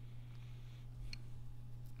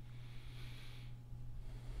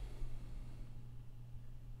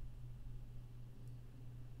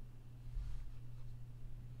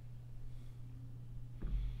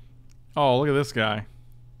 Oh, look at this guy.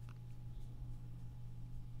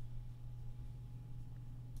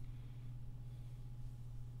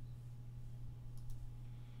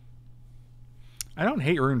 I don't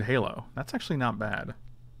hate Ruined Halo. That's actually not bad.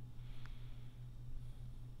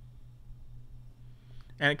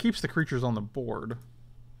 And it keeps the creatures on the board.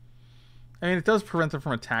 I mean, it does prevent them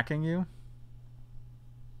from attacking you.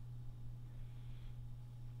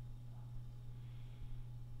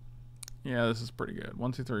 Yeah, this is pretty good.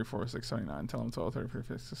 1, 2, 3, 4, 6, 7, 9, 10, 12, 13,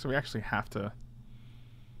 14, 15. So we actually have to...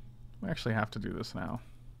 We actually have to do this now.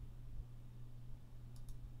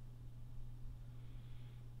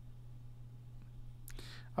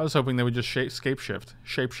 I was hoping they would just shapeshift.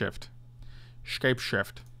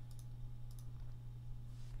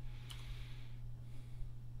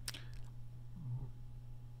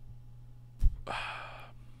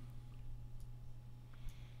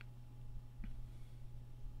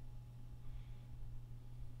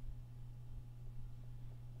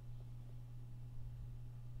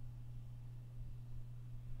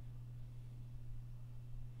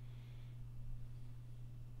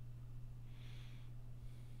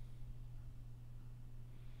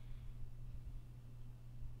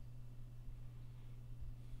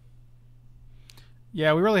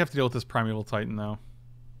 Yeah, we really have to deal with this Primeval Titan, though.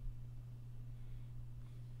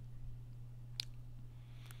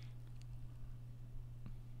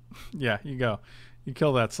 Yeah, you go. You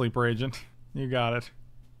kill that Sleeper Agent. You got it.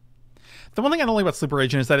 The one thing I don't like about Sleeper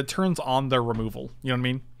Agent is that it turns on their removal. You know what I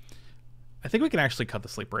mean? I think we can actually cut the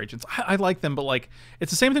Sleeper Agents. I like them, but like it's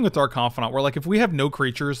the same thing with Dark Confidant, where like if we have no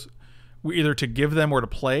creatures, we either to give them or to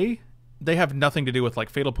play, they have nothing to do with like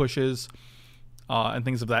fatal pushes and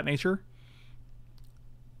things of that nature.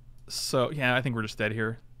 So, yeah, I think we're just dead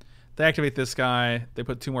here. They activate this guy. They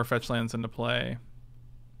put 2 more fetch lands into play.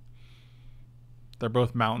 They're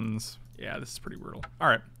both mountains. Yeah, this is pretty brutal. All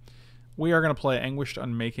right. We are going to play Anguished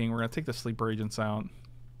Unmaking. We're going to take the Sleeper Agents out.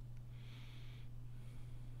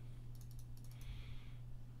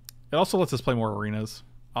 It also lets us play more arenas.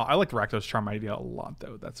 I like the Rakdos Charm idea a lot,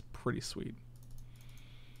 though. That's pretty sweet.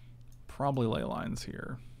 Probably ley lines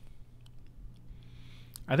here.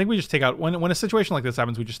 I think we just take out... When a situation like this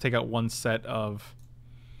happens, we just take out one set of...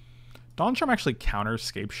 Dawn Charm actually counters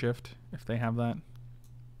Scape Shift, if they have that.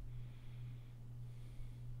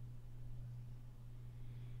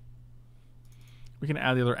 We can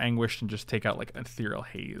add the other Anguished and just take out, like, Ethereal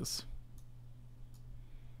Haze.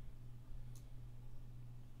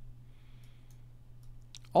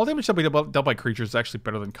 All damage that we dealt by creatures is actually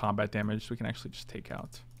better than combat damage, so we can actually just take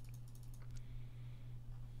out...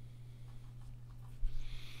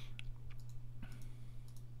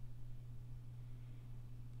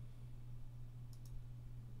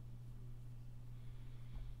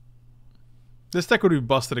 This deck would be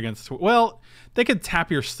busted against... Well, they could tap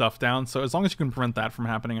your stuff down, so as long as you can prevent that from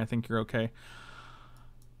happening, I think you're okay.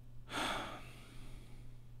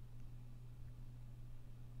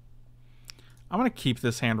 I'm going to keep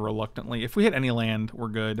this hand reluctantly. If we hit any land, we're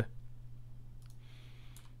good.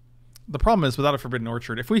 The problem is, without a Forbidden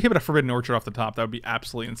Orchard, if we hit a Forbidden Orchard off the top, that would be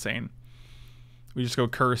absolutely insane. We just go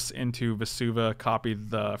Curse into Vesuva, copy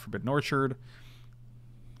the Forbidden Orchard.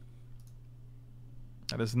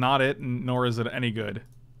 That is not it, nor is it any good.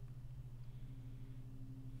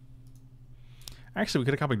 Actually, we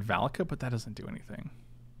could have copied Valaka, but that doesn't do anything.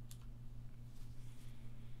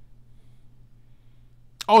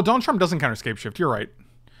 Oh, Dawn Charm doesn't counter Scape Shift. You're right.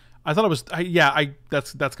 I thought it was...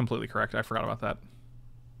 that's completely correct. I forgot about that.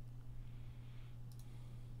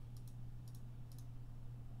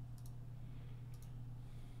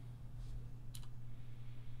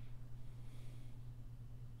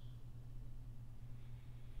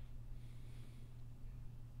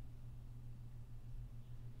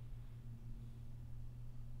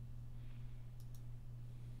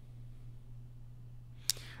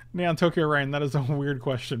 Neon Tokyo Rain, that is a weird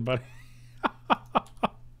question, buddy.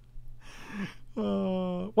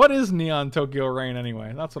 What is Neon Tokyo Rain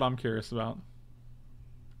anyway? That's what I'm curious about.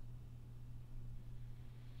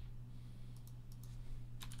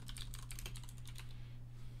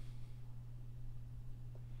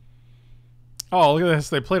 Oh, look at this.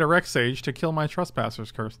 They played a Rex Sage to kill my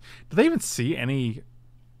Trespasser's Curse. Did they even see any...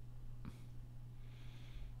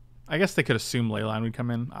 I guess they could assume Leyline would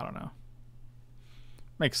come in. I don't know.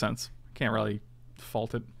 Makes sense. Can't really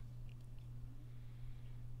fault it.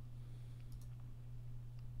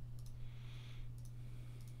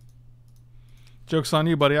 Joke's on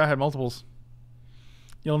you, buddy. I had multiples.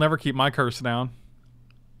 You'll never keep my curse down.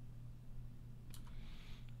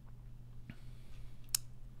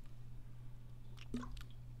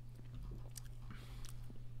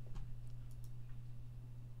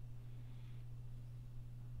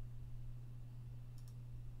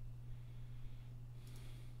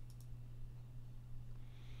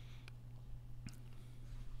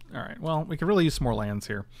 Alright, well, we could really use some more lands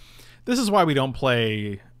here. This is why we don't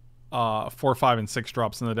play 4, 5, and 6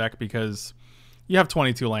 drops in the deck, because you have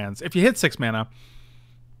 22 lands. If you hit 6 mana,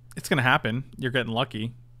 it's going to happen. You're getting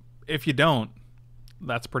lucky. If you don't,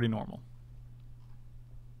 that's pretty normal.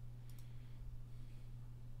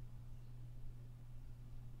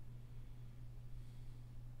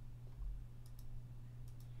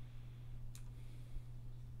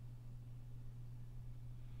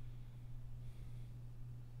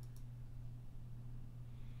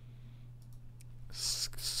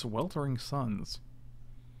 Sweltering Suns.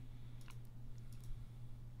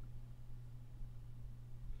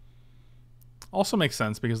 Also makes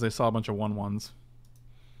sense because they saw a bunch of 1/1s.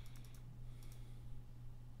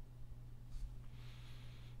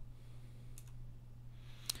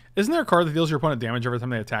 Isn't there a card that deals your opponent damage every time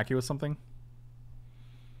they attack you with something?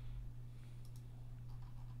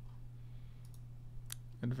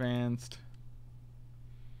 Advanced.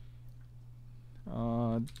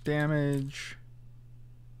 Damage.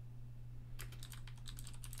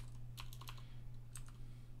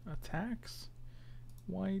 Attacks.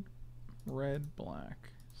 White, red, black.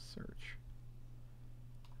 Search.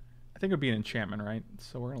 I think it would be an enchantment, right?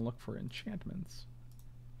 So we're going to look for enchantments.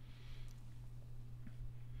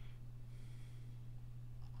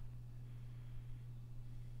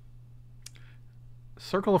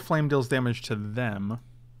 Circle of Flame deals damage to them.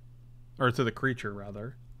 Or to the creature,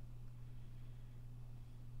 rather.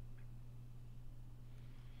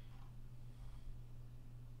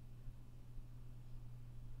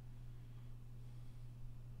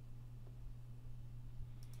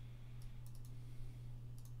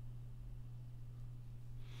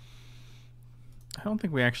 I don't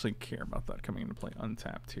think we actually care about that coming into play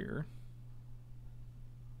untapped here.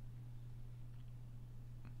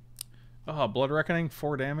 Oh, Blood Reckoning,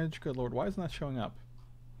 4 damage. Good lord, why isn't that showing up?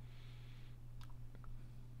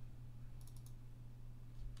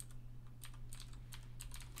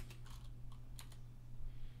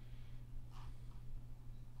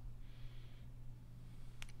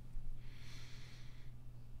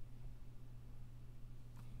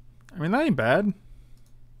 I mean, that ain't bad.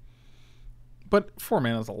 But 4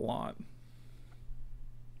 mana is a lot.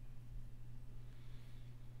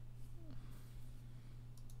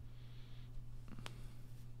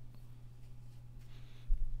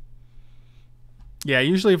 Yeah,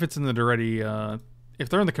 usually if it's in the already, if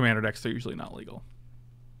they're in the commander decks, they're usually not legal.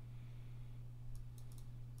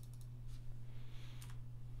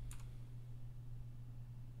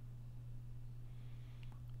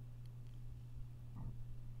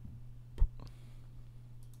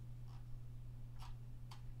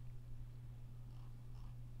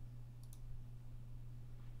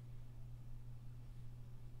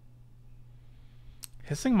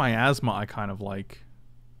 Hissing Miasma I kind of like.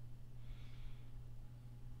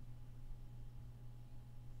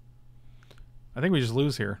 I think we just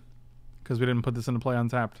lose here because we didn't put this into play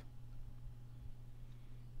untapped.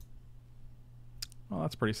 Well,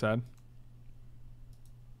 that's pretty sad.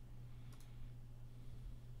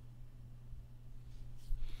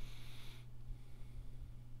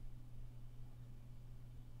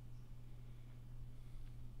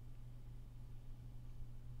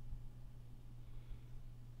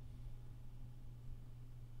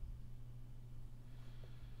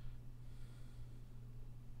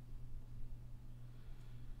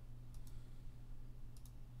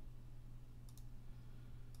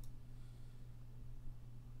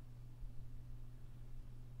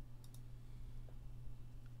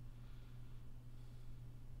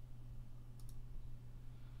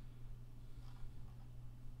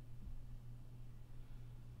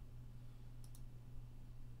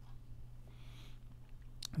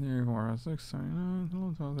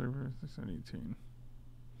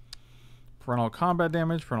 Parental combat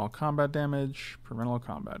damage, parental combat damage, parental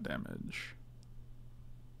combat damage.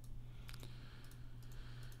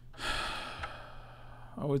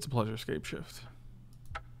 Oh, it's a pleasure scape shift.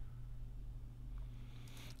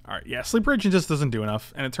 Alright, yeah, Sleeper Agent just doesn't do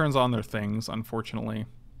enough, and it turns on their things, unfortunately.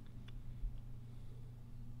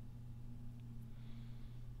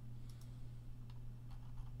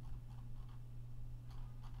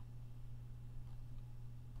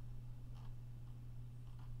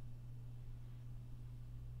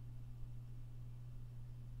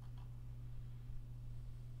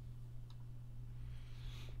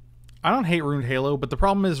 I don't hate Runed Halo, but the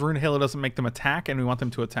problem is Runed Halo doesn't make them attack, and we want them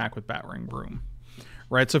to attack with Batwing Brume.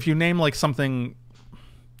 Right? So if you name like something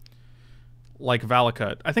like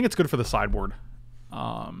Valakut, I think it's good for the sideboard.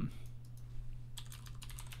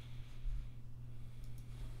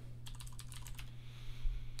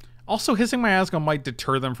 Also, Hissing Miasma might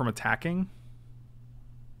deter them from attacking.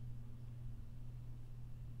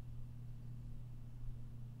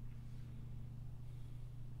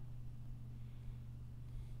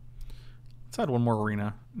 add one more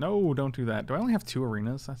arena. No, don't do that. Do I only have 2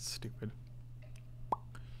 arenas? That's stupid. God,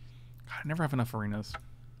 I never have enough arenas.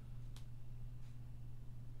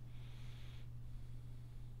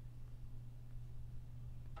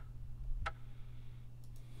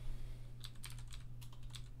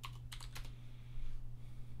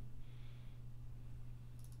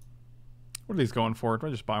 What are these going for? Do I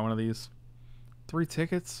just buy one of these? 3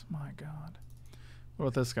 tickets? My God. What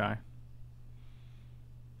about this guy?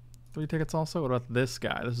 3 tickets also? What about this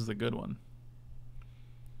guy? This is a good one.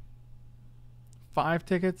 5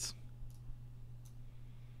 tickets?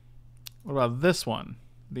 What about this one?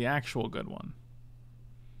 The actual good one.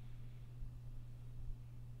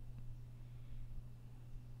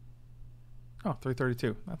 Oh,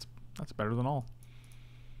 332. That's better than all.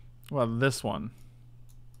 What about this one?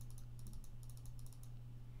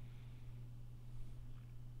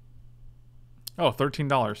 Oh,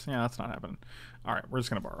 $13. Yeah, that's not happening. All right, we're just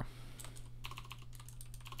going to borrow.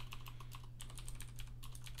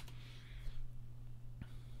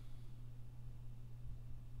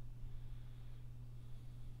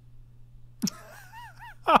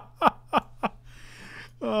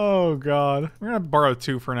 Oh, God. We're going to borrow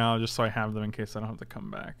 2 for now just so I have them in case I don't have to come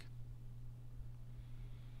back.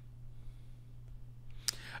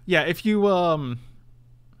 Yeah, if you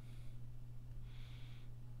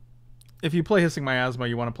play Hissing Miasma,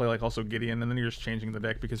 you want to play like also Gideon, and then you're just changing the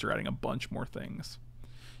deck because you're adding a bunch more things.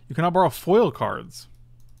 You cannot borrow foil cards.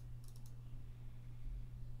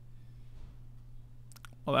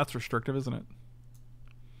 Well, that's restrictive, isn't it?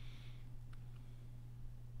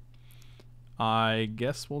 I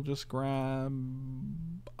guess we'll just grab...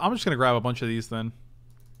 I'm just going to grab a bunch of these then.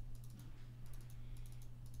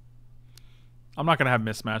 I'm not going to have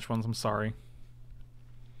mismatch ones, I'm sorry.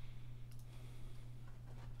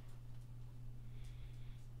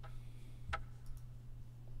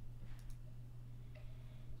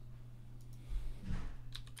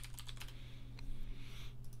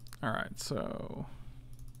 Alright, so...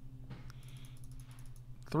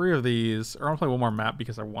 3 of these. I'm going to play one more map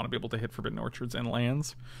because I want to be able to hit Forbidden Orchards and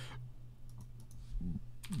lands.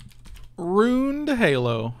 Runed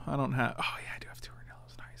Halo. I don't have... Oh, yeah, I do have 2 Runed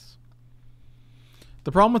Halos. Nice.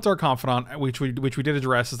 The problem with Dark Confidant, which we did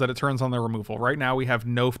address, is that it turns on their removal. Right now, we have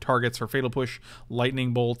no targets for Fatal Push,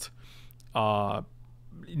 Lightning Bolt,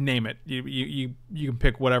 name it. You can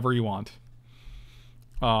pick whatever you want.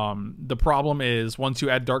 The problem is, once you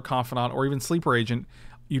add Dark Confidant or even Sleeper Agent,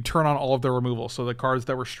 you turn on all of their removal. So the cards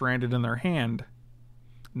that were stranded in their hand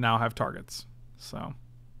now have targets. So...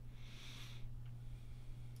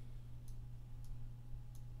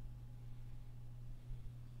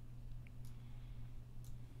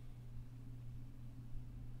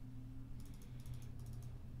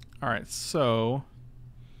 Alright, so...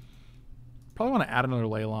 Probably want to add another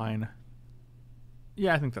Leyline.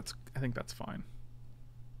 Yeah, I think that's fine.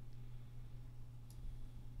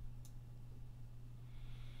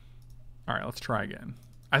 Alright, let's try again.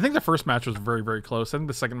 I think the first match was very, very close. I think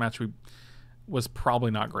the second match was probably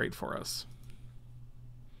not great for us.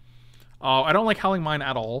 I don't like Howling Mine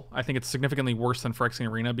at all. I think it's significantly worse than Phyrexian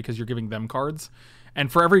Arena because you're giving them cards. And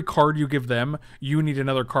for every card you give them, you need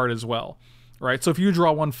another card as well. Right? So if you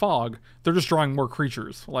draw 1 Fog, they're just drawing more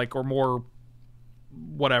creatures. Like, or more...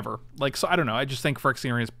 whatever. Like, so I don't know. I just think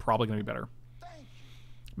Phyrexian Arena is probably going to be better.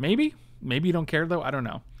 Maybe? Maybe you don't care, though? I don't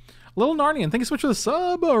know. Little Narnian, thank you so much for the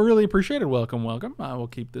sub. I really appreciate it. Welcome, welcome. I will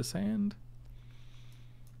keep this hand.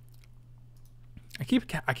 I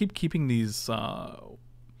keep keeping these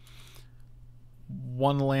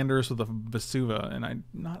one-landers with a Vesuva, and I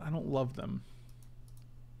don't love them.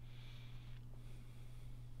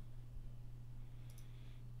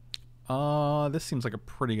 This seems like a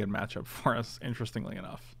pretty good matchup for us, interestingly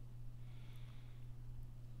enough.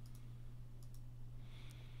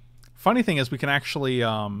 Funny thing is, we can actually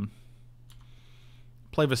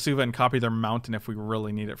play Vesuva and copy their mountain if we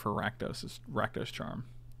really need it for Rakdos Charm.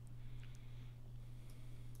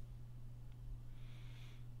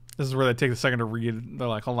 This is where they take a second to read. They're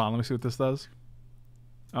like, hold on, let me see what this does.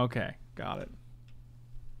 Okay, got it.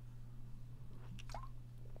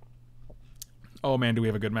 Oh man, do we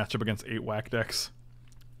have a good matchup against 8 whack decks.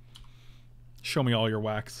 Show me all your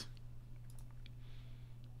whacks.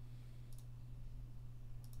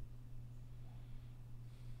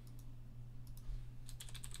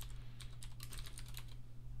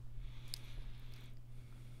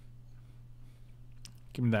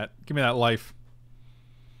 Give me that life.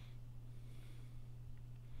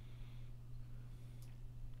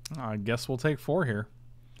 I guess we'll take 4 here.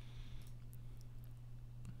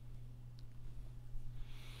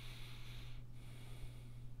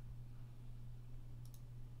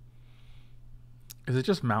 Is it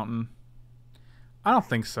just mountain? I don't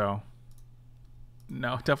think so.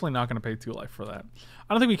 No, definitely not going to pay 2 life for that.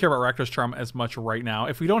 I don't think we care about Rakdos Charm as much right now.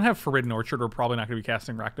 If we don't have Forbidden Orchard, we're probably not going to be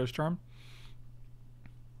casting Rakdos Charm.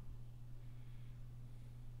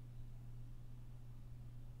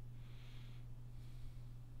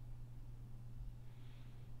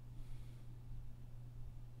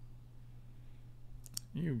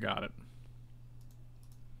 You got it.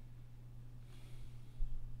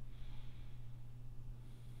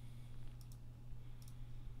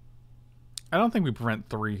 I don't think we prevent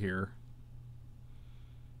 3 here.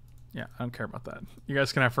 Yeah, I don't care about that. You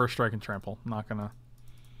guys can have first strike and trample. I'm not gonna...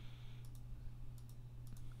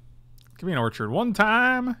 Give me an orchard one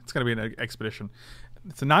time. It's gonna be an expedition.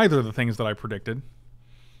 It's neither of the things that I predicted.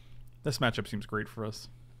 This matchup seems great for us.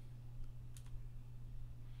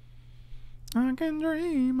 I can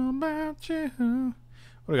dream about you. What do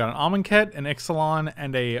we got? An Amonkhet, an Ixalan,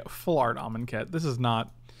 and a full art Amonkhet. This is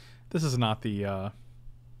not the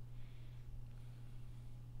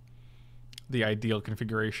ideal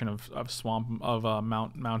configuration of swamp of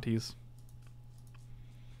mounties.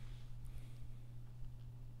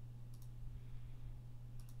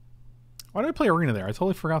 Why did I play Arena there? I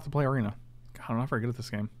totally forgot to play Arena. God, I'm not very good at this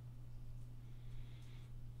game.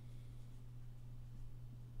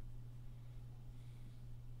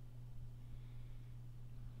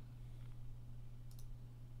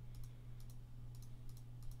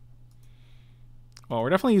 Well, we're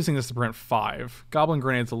definitely using this to prevent 5. Goblin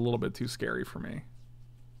Grenade's a little bit too scary for me.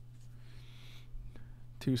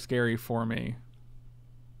 Too scary for me.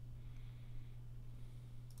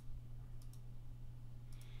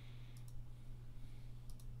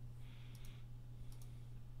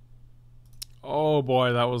 Oh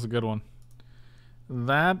boy, that was a good one.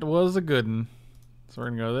 That was a good one. So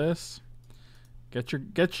we're gonna go this. Get your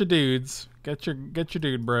dudes. Get your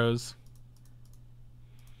dude bros.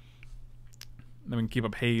 Then we can keep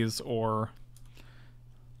up Haze or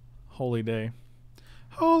Holy Day.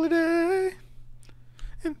 Holy Day.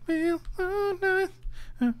 It feels so nice.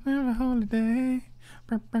 Holy Day.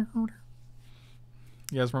 You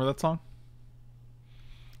guys remember that song?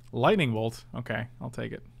 Lightning Bolt. Okay, I'll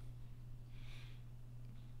take it.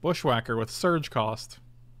 Bushwhacker with surge cost.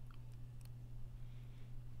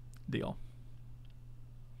 Deal.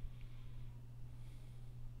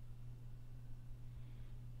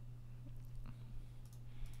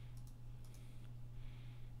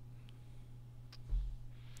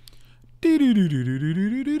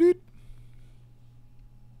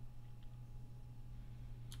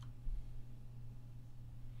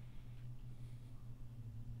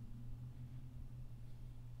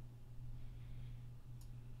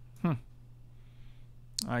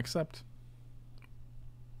 I accept.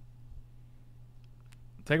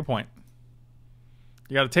 Take a point.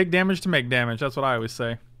 You gotta take damage to make damage. That's what I always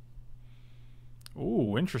say.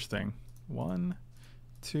 Ooh, interesting. 1,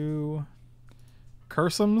 2...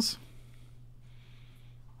 Cursems.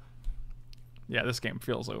 Yeah, this game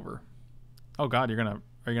feels over. Oh god, are you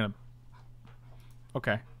gonna...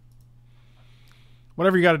 Okay.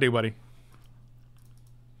 Whatever you gotta do, buddy.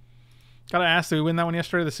 Gotta ask, did we win that one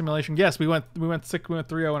yesterday, the simulation? Yes, we went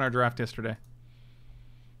 3-0 in our draft yesterday.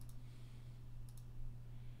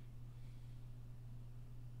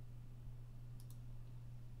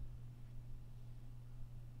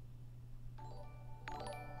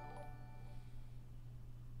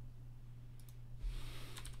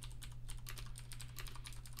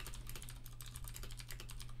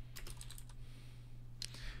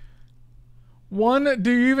 One, do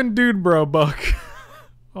you even dude bro, Buck?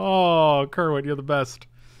 Oh, Kerwin, you're the best.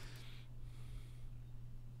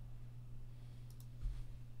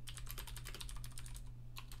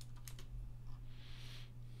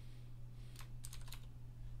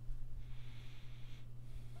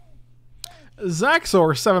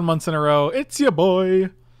 Zaxor, 7 months in a row. It's your boy.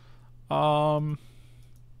 I'm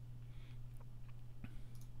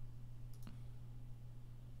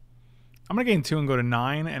gonna gain 2 and go to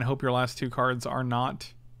 9 and hope your last 2 cards are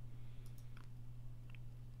not...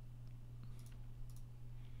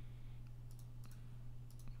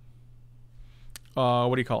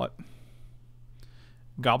 what do you call it?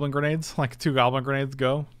 Goblin grenades? Like 2 goblin grenades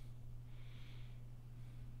go?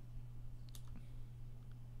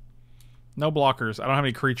 No blockers. I don't have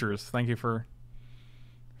any creatures. Thank you for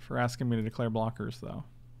asking me to declare blockers, though.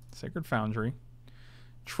 Sacred Foundry.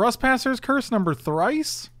 Trespasser's Curse number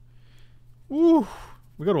thrice? Ooh.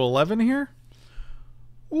 We go to 11 here?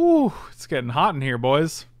 Ooh. It's getting hot in here,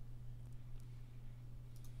 boys.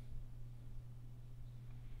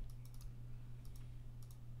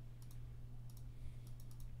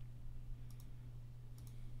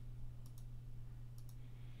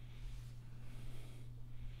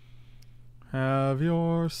 Have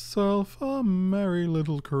yourself a merry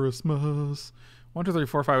little Christmas. 1, 2, 3,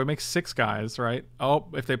 4, 5. We make 6 guys, right? Oh,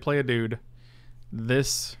 if they play a dude.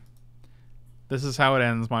 This is how it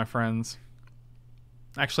ends, my friends.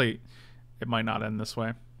 Actually, it might not end this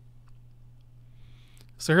way.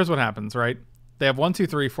 So here's what happens, right? They have 1, 2,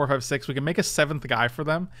 3, 4, 5, 6. We can make a 7th guy for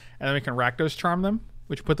them, and then we can Rakdos Charm them,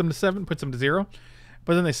 which put them to 7, puts them to 0.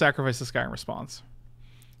 But then they sacrifice this guy in response.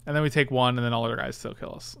 And then we take 1, and then all other guys still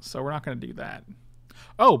kill us. So we're not going to do that.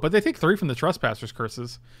 Oh, but they take 3 from the Trespasser's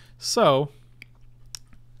curses. So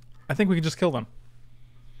I think we can just kill them.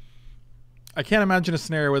 I can't imagine a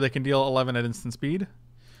scenario where they can deal 11 at instant speed.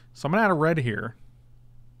 So I'm going to add a red here.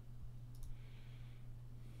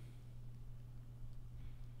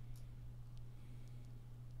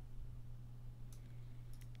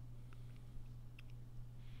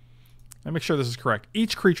 Let me make sure this is correct.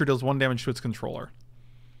 Each creature deals 1 damage to its controller.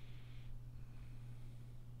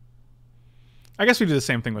 I guess we do the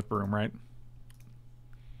same thing with Brume, right?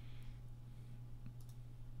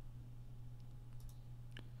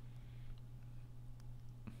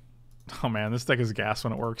 Oh man, this deck is gas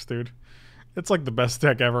when it works, dude. It's like the best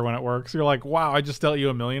deck ever when it works. You're like, wow, I just dealt you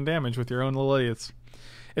 1,000,000 damage with your own little idiots.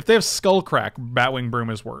 If they have Skullcrack, Batwing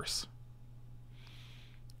Brume is worse.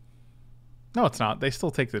 No, it's not. They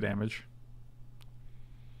still take the damage.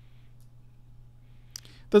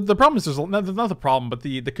 The problem is there's not the problem, but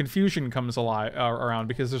the confusion comes around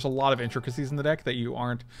because there's a lot of intricacies in the deck that you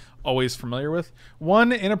aren't always familiar with.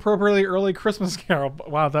 1 inappropriately early Christmas Carol.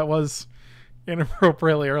 Wow, that was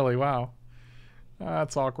inappropriately early. Wow,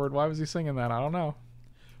 that's awkward. Why was he singing that? I don't know.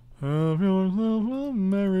 Have yourself a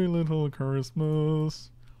merry little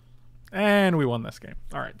Christmas. And we won this game.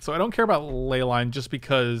 All right, so I don't care about Leyline just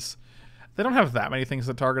because they don't have that many things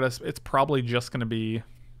that target us. It's probably just going to be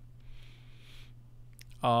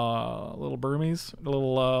little Brumies,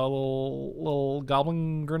 little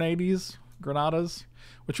Goblin Granadas,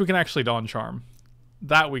 which we can actually Dawn Charm.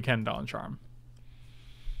 That we can Dawn Charm.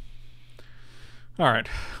 Alright,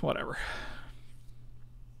 whatever.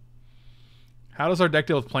 How does our deck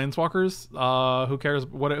deal with Planeswalkers? Who cares?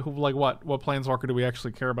 What Planeswalker do we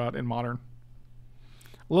actually care about in Modern?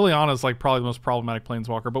 Liliana's like probably the most problematic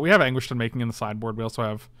Planeswalker, but we have Anguished Unmaking in the sideboard. We also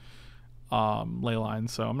have Leyline,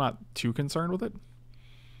 so I'm not too concerned with it.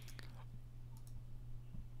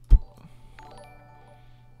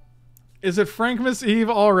 Is it Frankmas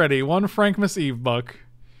Eve already? One Frankmas Eve, Buck.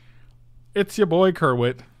 It's your boy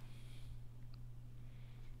Kerwit.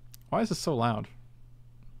 Why is this so loud?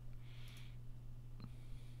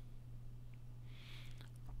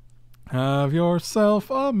 Have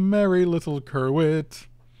yourself a merry little Kerwit.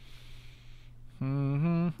 Be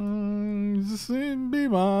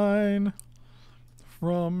mine.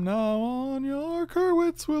 From now on, your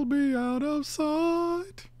Kerwits will be out of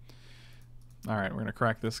sight. Alright, we're going to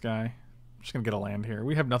crack this guy. I'm just gonna get a land here.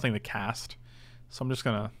 We have nothing to cast, so I'm just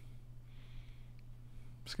gonna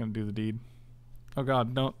do the deed. Oh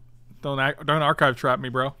god, don't archive trap me,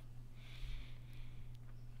 bro.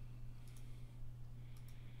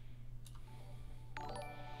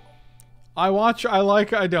 I watch, I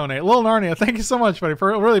like, I donate. Lil Narnia, thank you so much, buddy.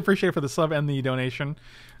 Really appreciate it for the sub and the donation.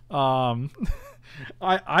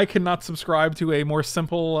 I cannot subscribe to a more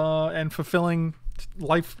simple and fulfilling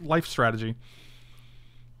life strategy.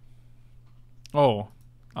 Oh,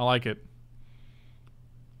 I like it.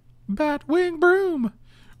 Batwing Brume.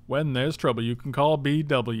 When there's trouble, you can call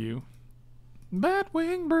BW.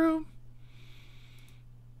 Batwing Brume.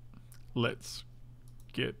 Let's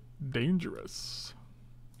get dangerous.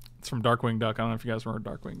 It's from Darkwing Duck. I don't know if you guys remember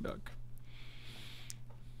Darkwing Duck.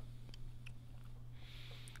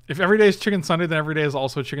 If every day is Chicken Sunday, then every day is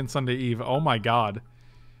also Chicken Sunday Eve. Oh my god.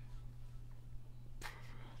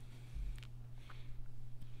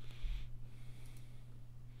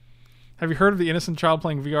 Have you heard of the innocent child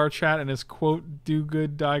playing VR chat and his quote, do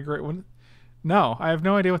good, die great? What? No, I have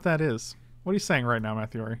no idea what that is. What are you saying right now,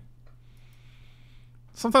 Matthew?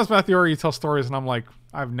 Sometimes, Matthew, you tell stories and I'm like,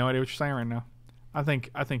 I have no idea what you're saying right now. I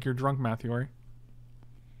think you're drunk, Matthew.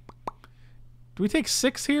 Do we take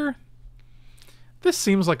 6 here? This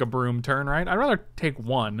seems like a Brume turn, right? I'd rather take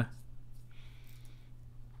 1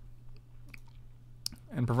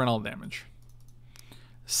 and prevent all damage.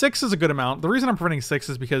 6 is a good amount. The reason I'm preventing 6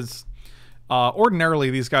 is because ordinarily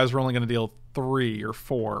these guys are only going to deal 3 or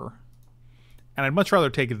 4. And I'd much rather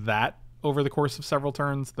take that over the course of several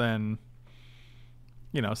turns than,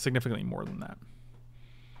 you know, significantly more than that.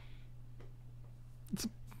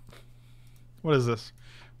 What is this?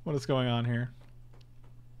 What is going on here?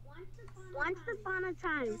 Once upon a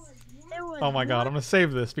time, there was oh my god, I'm going to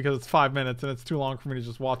save this because it's 5 minutes and it's too long for me to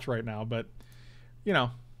just watch right now. But, you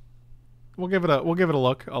know, We'll give it a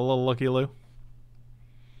look, a little looky-loo.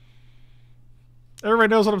 Everybody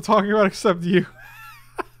knows what I'm talking about except you.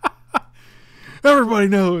 Everybody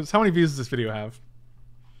knows. How many views does this video have?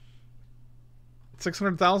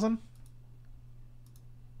 600,000?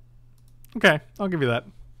 Okay, I'll give you that.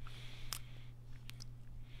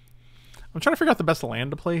 I'm trying to figure out the best land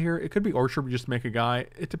to play here. It could be Orchard. We just make a guy.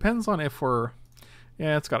 It depends on if we're...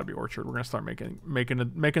 Yeah, it's got to be Orchard. We're gonna start making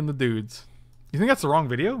the dudes. You think that's the wrong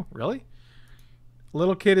video? Really?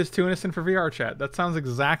 Little kid is too innocent for VR chat. That sounds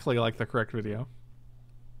exactly like the correct video.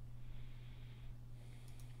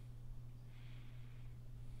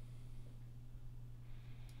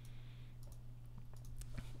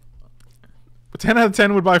 But 10 out of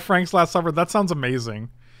 10 would buy Frank's Last Supper. That sounds amazing.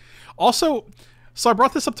 Also, so I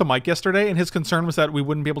brought this up to Mike yesterday, and his concern was that we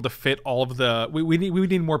wouldn't be able to fit all of the... We would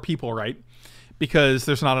need more people, right? Because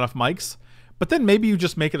there's not enough mics. But then maybe you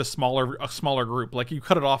just make it a smaller group. Like you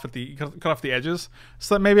cut it off at the cut off the edges,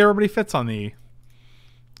 so that maybe everybody fits on the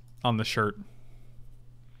shirt.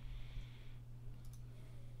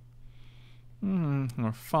 5,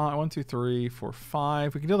 1, 2, 3, 4,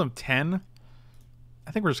 5. We can deal them 10.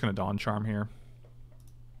 I think we're just gonna Dawn Charm here.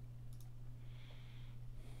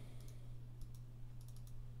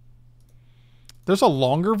 There's a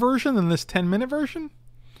longer version than this 10-minute version?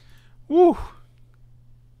 Woo!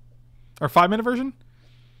 Or 5-minute version?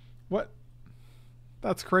 What?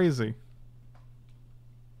 That's crazy.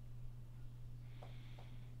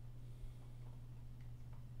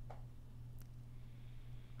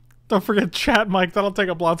 Don't forget chat, Mike. That'll take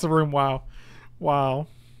up lots of room. Wow. Wow.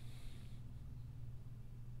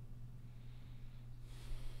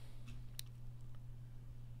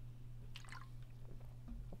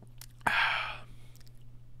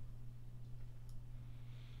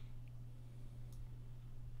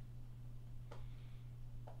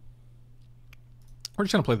 We're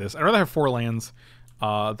just gonna play this. I'd rather have 4 lands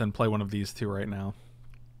than play one of these two right now.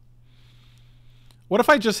 What if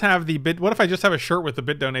I just have the bit? What if I just have a shirt with the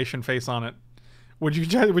bit donation face on it? Would you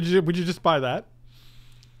just buy that?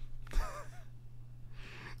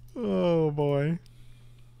 Oh boy.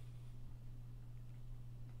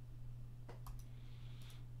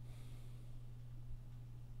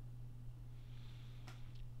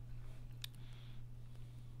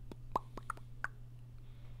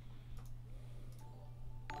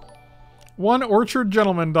 One Orchard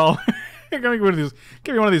Gentleman doll. Give me one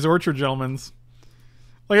of these Orchard Gentlemans.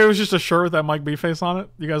 Like it was just a shirt with that Mike B face on it.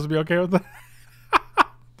 You guys would be okay with that?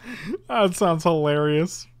 That sounds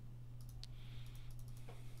hilarious.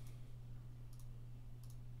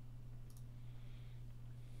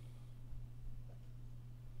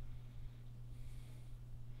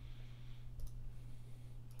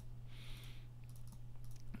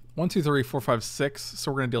 One, two, three, four, five, 6.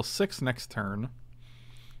 So we're gonna deal 6 next turn.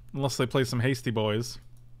 Unless they play some hasty boys.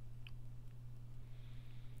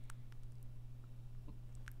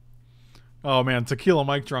 Oh man, Tequila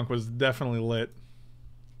Mike Drunk was definitely lit.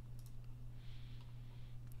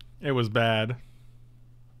 It was bad.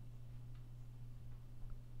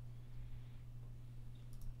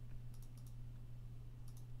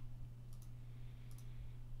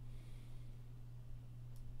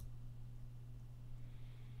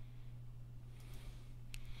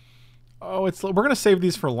 Oh, we're gonna save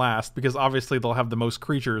these for last because obviously they'll have the most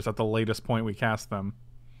creatures at the latest point we cast them.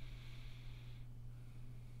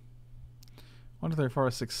 1, 2, 3, 4,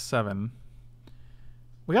 5, 6, 7.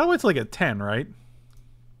 We gotta wait till I get 10, right?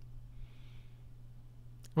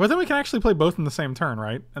 Well, then we can actually play both in the same turn,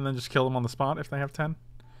 right? And then just kill them on the spot if they have 10.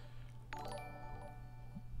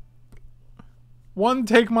 One,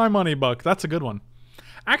 take my money, Buck. That's a good one.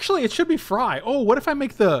 Actually, it should be Fry. Oh, what if I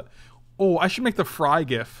make the... Oh, I should make the Fry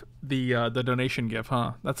GIF the donation GIF,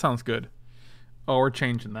 huh? That sounds good. Oh, we're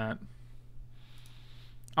changing that.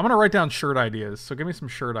 I'm gonna write down shirt ideas, so give me some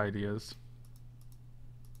shirt ideas.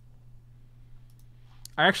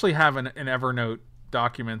 I actually have an Evernote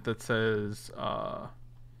document that says,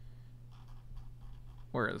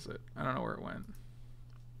 where is it? I don't know where it went.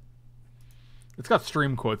 It's got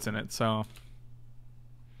stream quotes in it, so.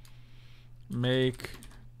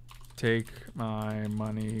 Take my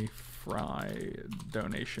money, Fry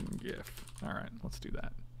donation GIF. Alright, let's do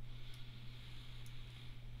that.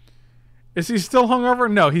 Is he still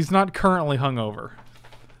hungover? No, he's not currently hungover.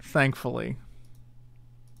 Thankfully.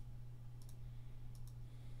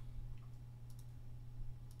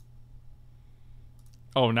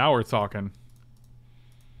 Oh, now we're talking.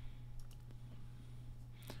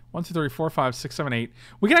 1, 2, 3, 4, 5, 6, 7, 8.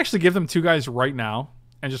 We can actually give them 2 guys right now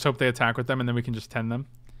and just hope they attack with them, and then we can just 10 them.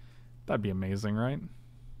 That'd be amazing, right?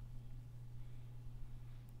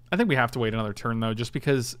 I think we have to wait another turn, though, just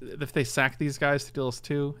because if they sack these guys to deal us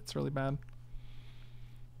 2, it's really bad.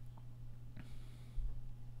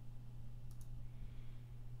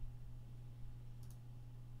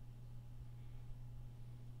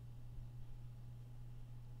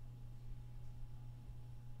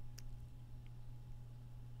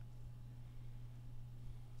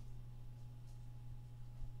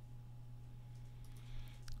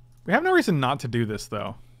 We have no reason not to do this,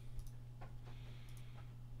 though.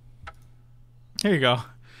 Here you go.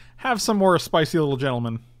 Have some more spicy little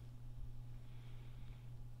gentlemen.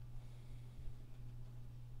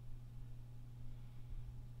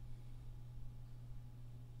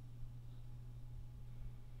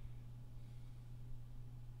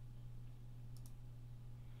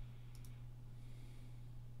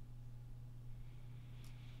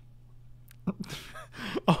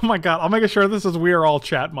 Oh my god, I'll make sure this is We Are All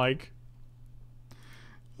Chat, Mike.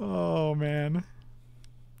 Oh, man.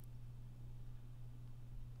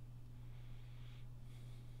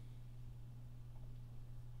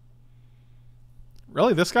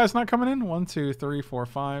 Really? This guy's not coming in? 1, 2, 3, 4,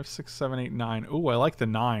 5, 6, 7, 8, 9. Ooh, I like the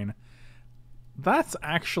 9. That's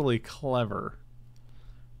actually clever.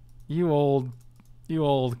 You old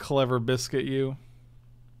clever biscuit, you.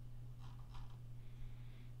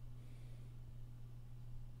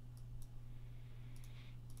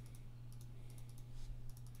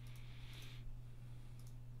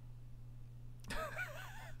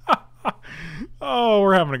 Oh,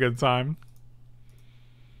 we're having a good time.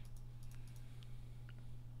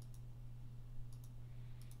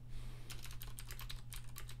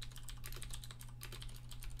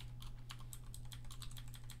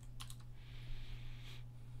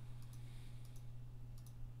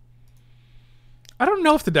 I don't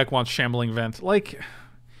know if the deck wants Shambling Vent. Like,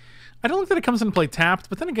 I don't think that it comes into play tapped,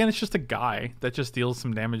 but then again, it's just a guy that just deals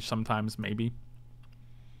some damage sometimes, maybe.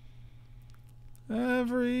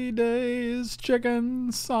 Every day is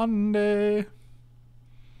chicken Sunday.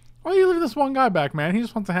 Why are you leaving this one guy back, man? He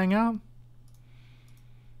just wants to hang out.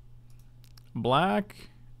 Black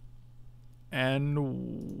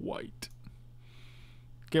and white.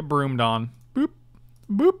 Get broomed on. Boop.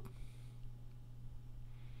 Boop.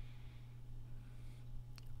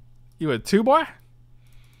 You had 2, boy?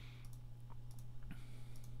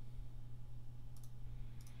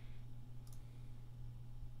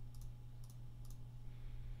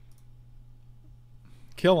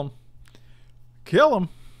 Kill him. Kill him.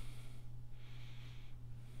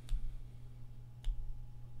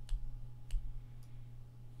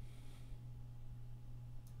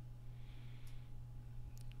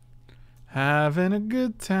 Having a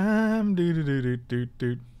good time.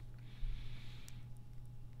 Do.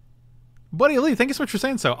 Buddy Lee, thank you so much for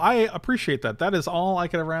saying so. I appreciate that. That is all I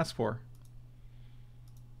could ever ask for.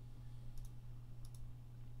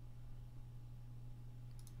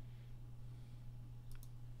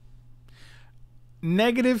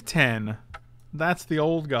 -10. That's the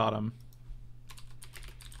old got him.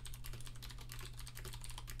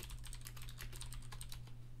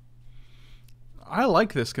 I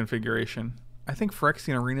like this configuration. I think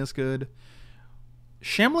Phyrexian Arena is good.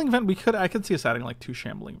 Shambling Vent, I could see us adding like 2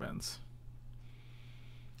 Shambling Vents.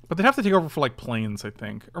 But they'd have to take over for like planes, I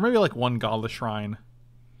think. Or maybe like 1 Godless Shrine.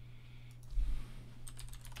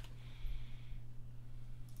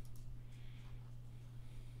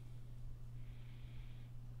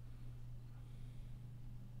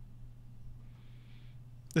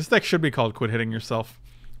 This deck should be called Quit Hitting Yourself.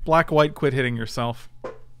 Black-white, quit hitting yourself.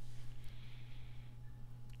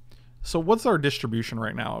 So what's our distribution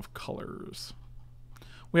right now of colors?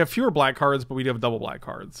 We have fewer black cards, but we do have double black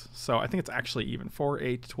cards. So I think it's actually even. 4,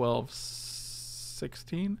 8, 12,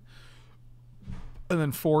 16. And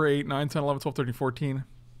then 4, 8, 9, 10, 11, 12, 13, 14.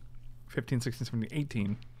 15, 16, 17,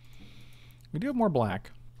 18. We do have more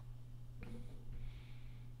black.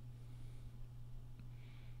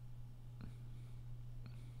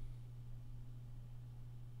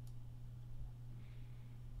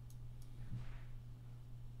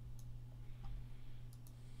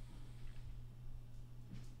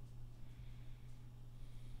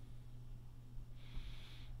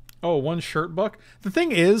 Oh, 1 shirt buck. The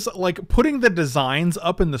thing is, like, putting the designs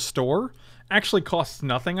up in the store actually costs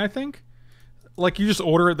nothing, I think. Like, you just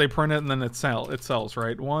order it, they print it, and then it sells,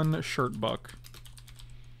 right? 1 shirt buck.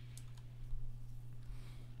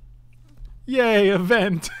 Yay, a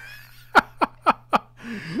vent.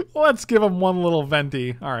 Let's give him 1 little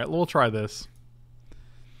venti. All right, we'll try this.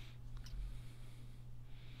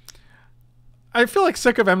 I feel like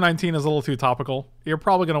Sick of M19 is a little too topical. You're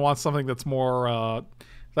probably going to want something that's more...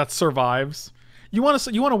 that survives. You want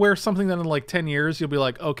to wear something that in like 10 years you'll be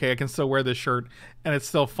like, okay, I can still wear this shirt and it's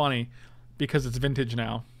still funny because it's vintage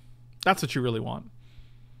now. That's what you really want.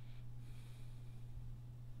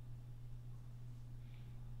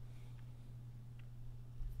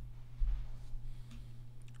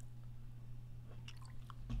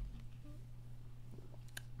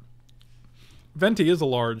 Venti is a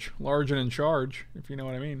large and in charge, if you know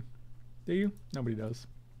what I mean. Do you? Nobody does.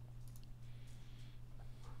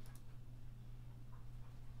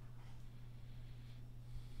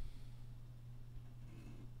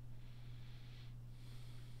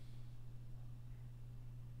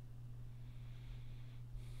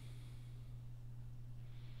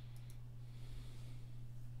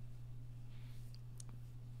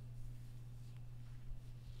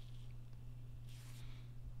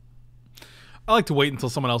 I like to wait until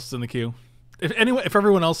someone else is in the queue. If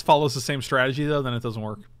everyone else follows the same strategy though, then it doesn't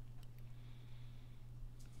work.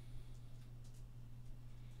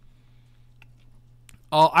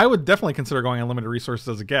 I would definitely consider going unlimited resources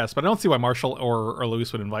as a guest, but I don't see why Marshall or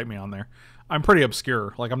Luis would invite me on there. I'm pretty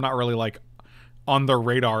obscure. Like, I'm not really like on their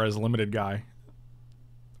radar as a limited guy,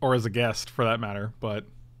 or as a guest for that matter. But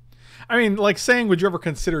I mean, like saying, would you ever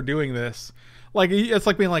consider doing this? Like, it's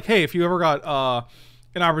like being like, hey, if you ever got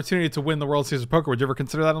an opportunity to win the World Series of Poker, would you ever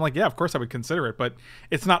consider that? I'm like, yeah, of course I would consider it, but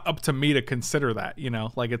it's not up to me to consider that, you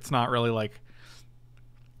know? Like, it's not really like,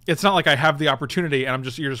 it's not like I have the opportunity and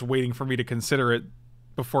you're just waiting for me to consider it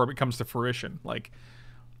before it comes to fruition. Like,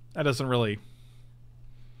 that doesn't really...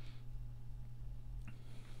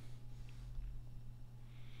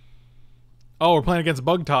 Oh, we're playing against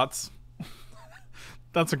Bug Tots.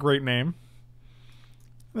 That's a great name.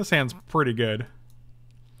 This hand's pretty good.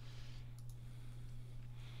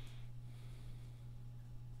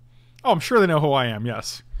 Oh, I'm sure they know who I am.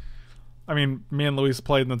 Yes, I mean, me and Luis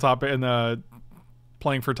played in the top in the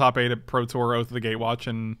playing for top 8 at Pro Tour Oath of the Gatewatch,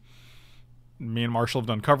 and me and Marshall have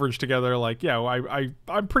done coverage together. Like, yeah,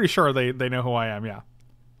 I'm pretty sure they know who I am. Yeah.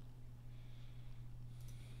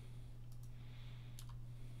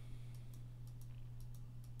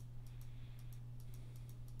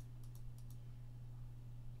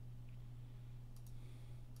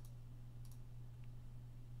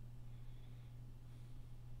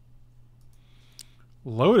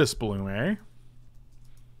 Lotus Bloom, eh?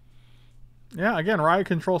 Yeah, again, Riot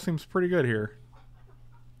Control seems pretty good here.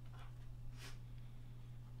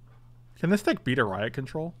 Can this deck beat a Riot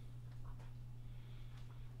Control?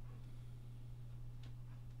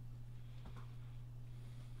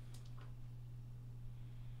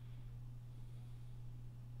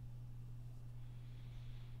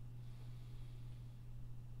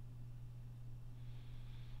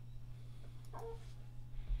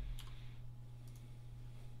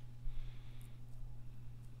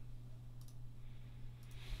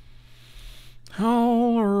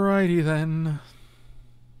 Alrighty then.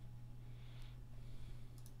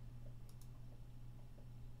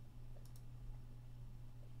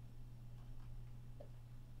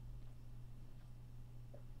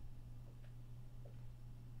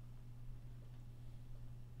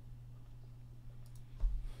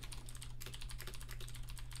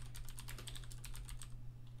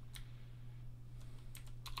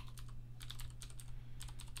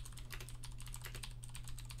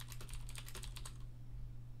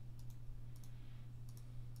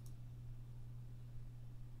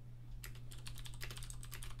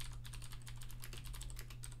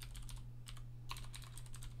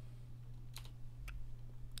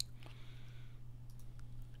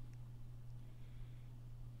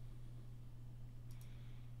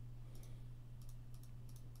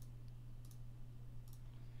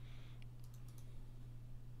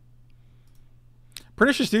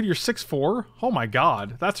 Pernicious dude, you're 6'4"? Oh my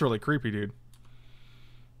god, that's really creepy, dude.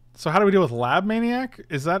 So how do we deal with Lab Maniac?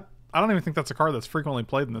 Is that... I don't even think that's a card that's frequently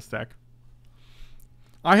played in this deck.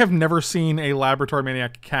 I have never seen a Laboratory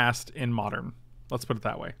Maniac cast in Modern. Let's put it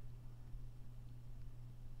that way.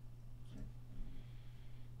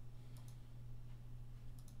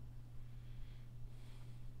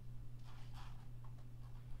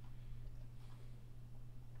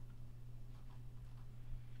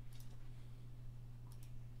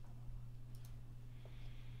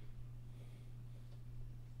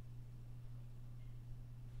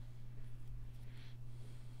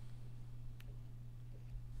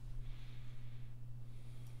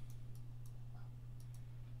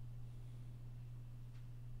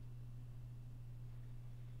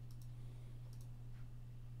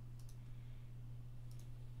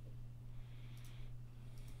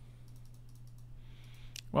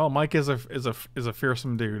 Well, Mike is a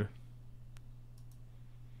fearsome dude.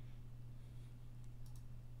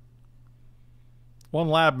 One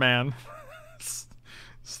lab man.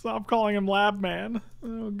 Stop calling him lab man.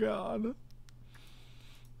 Oh god.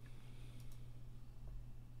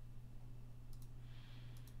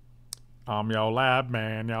 I'm your lab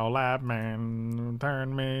man,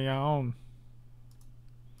 turn me on.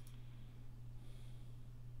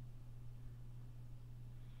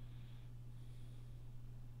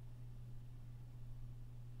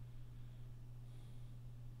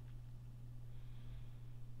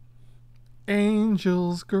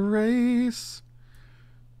 Angel's grace.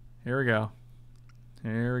 Here we go.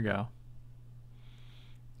 Here we go.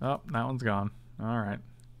 Oh, that one's gone. All right.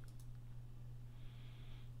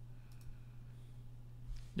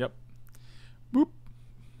 Yep. Boop.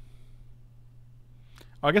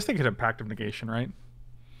 Oh, I guess they could have Pact of Negation, right?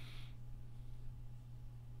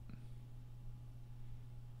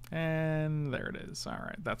 And there it is. All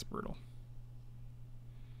right, that's brutal.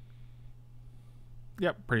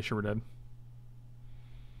 Yep, pretty sure we're dead.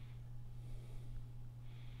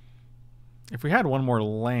 If we had one more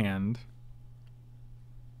land...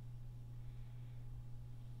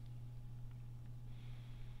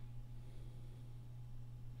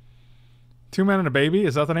 Two Men and a Baby?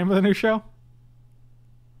 Is that the name of the new show?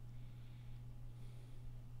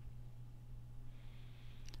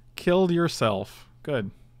 Killed yourself.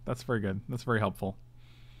 Good. That's very good. That's very helpful.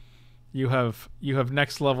 You have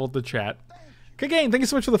next leveled the chat. Good game. Thank you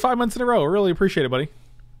so much for the 5 months in a row. I really appreciate it, buddy.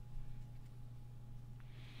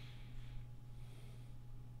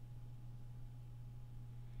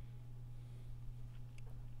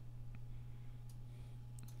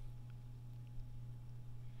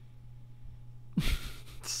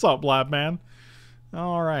 Sup, lab man?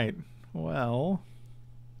 All right. Well.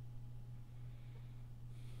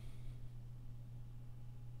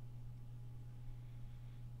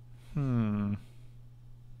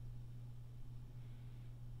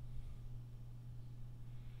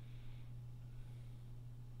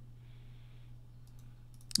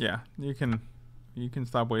 Yeah, you can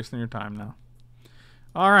stop wasting your time now.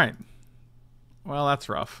 All right. Well, that's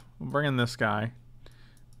rough. We'll bring in this guy.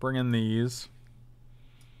 Bring in these.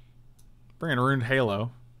 Bring in Ruined Halo.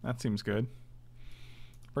 That seems good.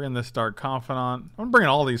 Bring in this Dark Confidant. I'm bringing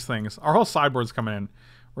all these things. Our whole sideboard's coming in.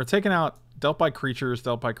 We're taking out dealt by creatures,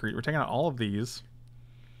 dealt by creatures. We're taking out all of these.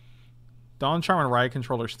 Dawn Charm and Riot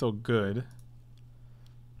Control are still good.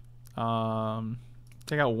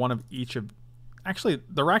 Take out one of each of... Actually,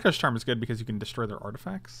 the Rakdos Charm is good because you can destroy their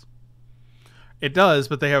artifacts. It does,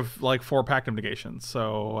 but they have like 4 Pact of Negations,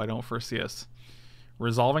 so I don't foresee us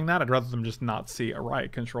resolving that. I'd rather them just not see a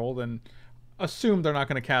Riot Control than assume they're not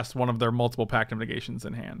going to cast one of their multiple Pact of Negations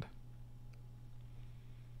in hand.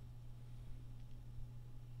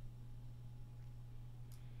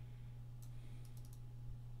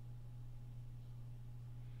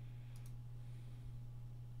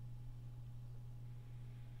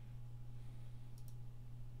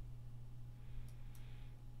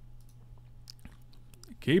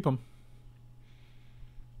 Keep them.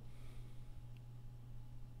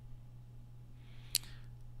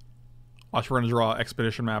 Watch, we're going to draw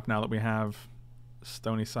Expedition map now that we have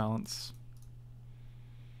Stony Silence.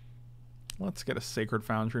 Let's get a Sacred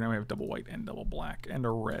Foundry. Now we have double white and double black and a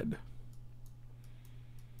red.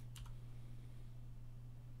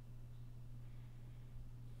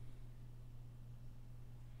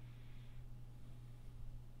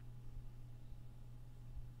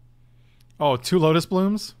 Oh, 2 Lotus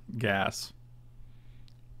Blooms? Gas.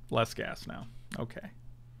 Less gas now. Okay.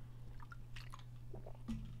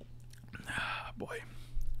 Ah, boy.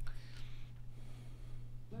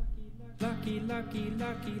 Lucky, lucky,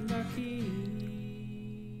 lucky, lucky.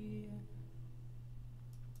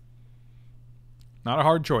 Not a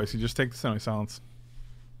hard choice. You just take the Stony Silence.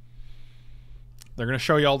 They're going to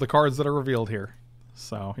show you all the cards that are revealed here.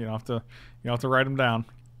 So you don't have to write them down.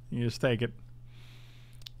 You just take it.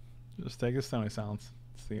 Just take a Stony Silence.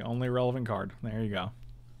 It's the only relevant card. There you go.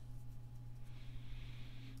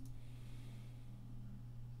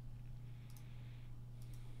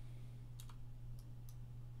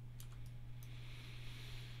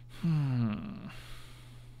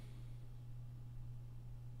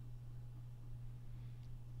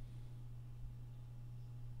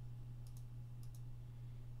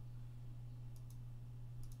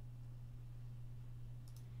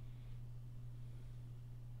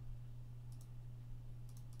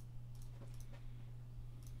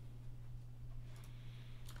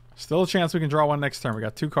 Still a chance we can draw one next turn. We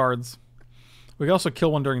got 2 cards. We can also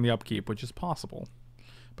kill one during the upkeep, which is possible.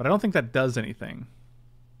 But I don't think that does anything.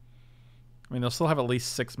 I mean, they'll still have at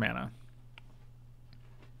least 6 mana.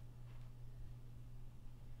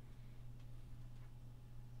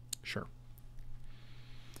 Sure.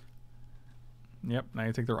 Yep, now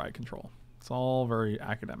you take the Riot Control. It's all very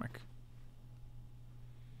academic.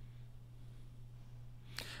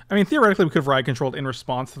 I mean, theoretically, we could have Riot Controlled in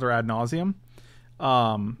response to their ad nauseum.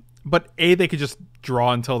 But A, they could just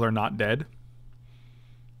draw until they're not dead.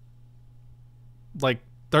 Like,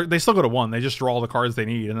 they still go to 1. They just draw all the cards they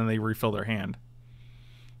need, and then they refill their hand.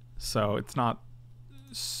 So, it's not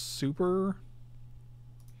super...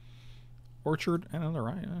 Orchard. I know they're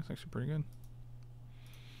right. That's actually pretty good.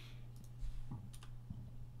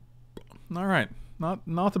 All right.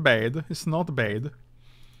 Not bad. It's not bad.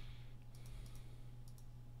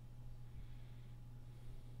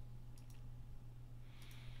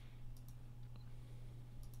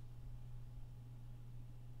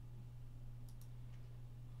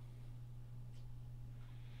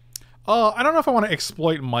 I don't know if I want to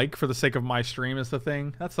exploit Mike for the sake of my stream is the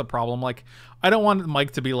thing. That's the problem. Like, I don't want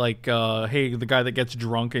Mike to be like, hey, the guy that gets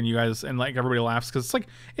drunk and you guys, and like everybody laughs. Because it's like,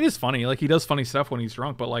 it is funny. Like, he does funny stuff when he's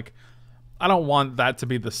drunk. But like, I don't want that to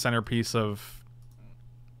be the centerpiece of...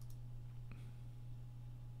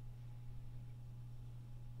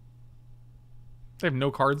 They have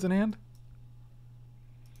no cards in hand?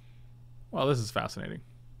 Well, this is fascinating.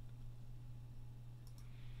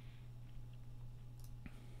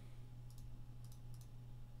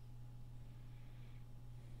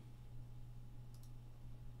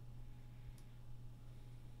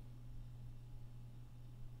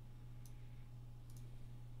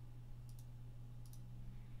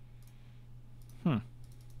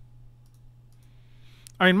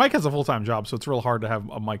 I mean, Mike has a full-time job, so it's real hard to have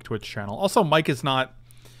a Mike Twitch channel. Also, Mike is not...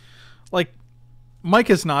 Like,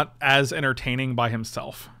 Mike is not as entertaining by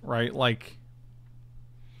himself, right? Like,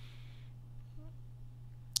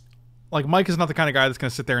 Mike is not the kind of guy that's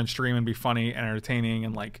going to sit there and stream and be funny and entertaining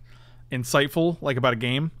and, like, insightful, like, about a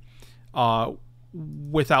game,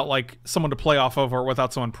 without, like, someone to play off of or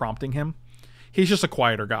without someone prompting him. He's just a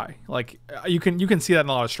quieter guy. Like, you can see that in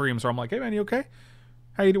a lot of streams where I'm like, hey, man, you okay?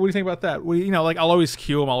 Hey, what do you think about that? You know, like, I'll always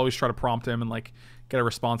cue him. I'll always try to prompt him and, like, get a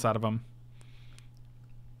response out of him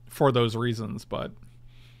for those reasons. But,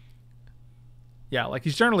 yeah, like,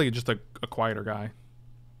 he's generally just a quieter guy.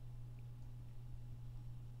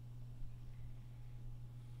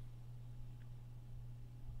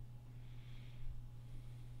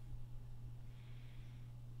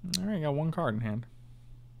 All right, got 1 card in hand.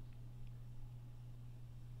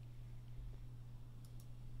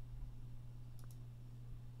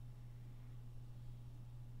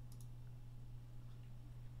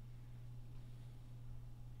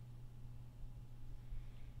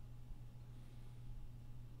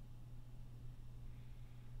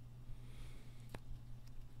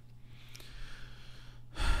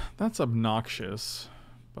 That's obnoxious,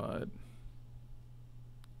 but...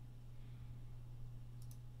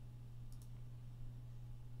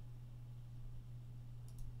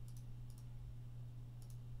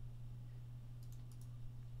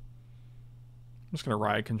 I'm just going to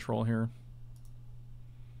Riot Control here.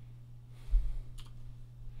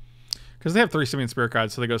 Because they have 3 Simian Spirit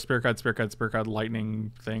Guides, so they go Spirit Guide, Spirit Guide, Spirit Guide,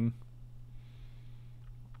 Lightning thing.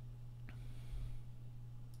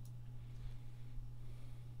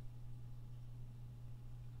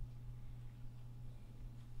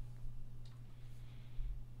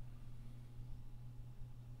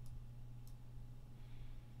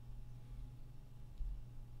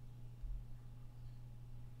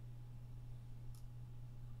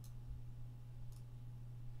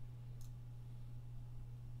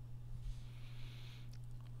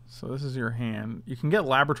 So this is your hand. You can get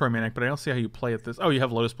Laboratory Maniac, but I don't see how you play at this. Oh, you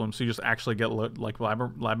have Lotus Bloom, so you just actually get like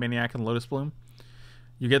Lab Maniac and Lotus Bloom.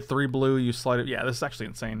 You get 3 blue, you slide it. Yeah, this is actually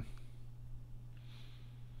insane.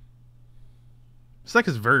 This deck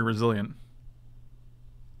is very resilient.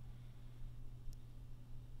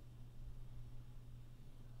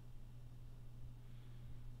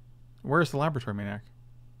 Where's the Laboratory Maniac?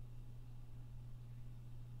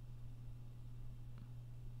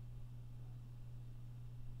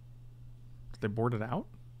 They boarded out?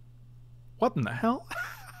 What in the hell?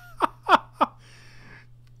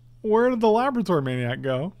 Where did the Laboratory Maniac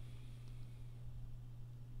go?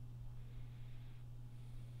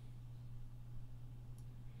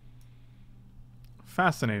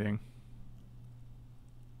 Fascinating.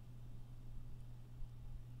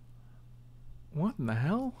 What in the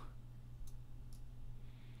hell?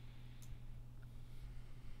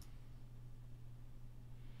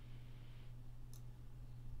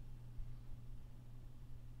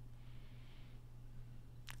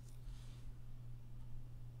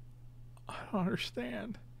 I don't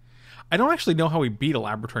understand. I don't actually know how we beat a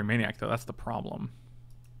Laboratory Maniac, though. That's the problem.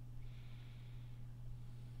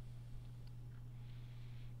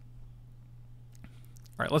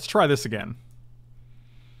 Alright, let's try this again.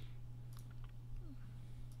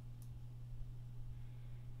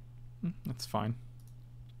 That's fine.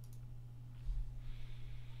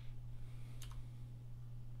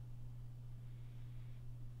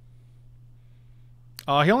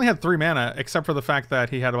 He only had 3 mana, except for the fact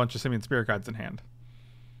that he had a bunch of Simian Spirit Guides in hand.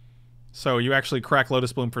 So you actually crack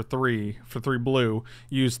Lotus Bloom for 3 blue,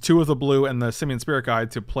 use 2 of the blue and the Simian Spirit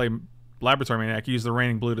Guide to play Laboratory Maniac, use the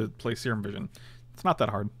remaining blue to play Serum Vision. It's not that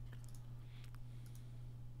hard.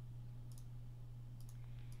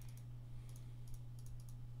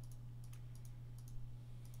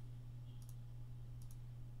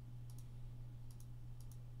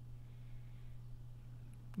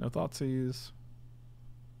 No Thoughtseize.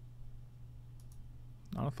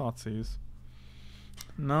 Not a Thoughtseize.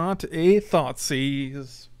 Not a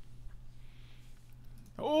Thoughtseize.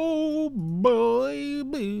 Oh boy,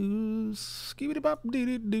 blues. Skibidi bop doo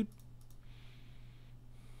doo doo.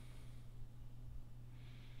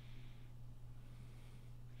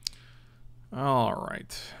 All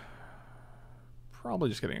right. Probably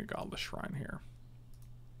just getting a Godless Shrine here.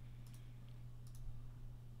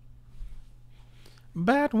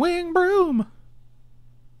 Batwing Brume.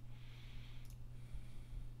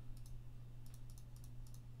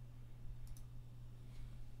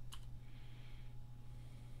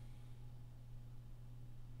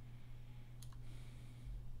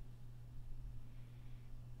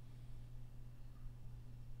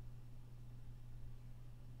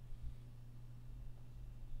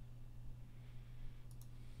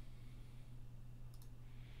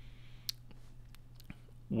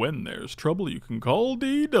 When there's trouble, you can call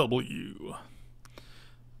DW.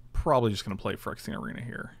 Probably just going to play Phyrexian Arena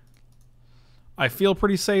here. I feel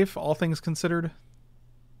pretty safe, all things considered.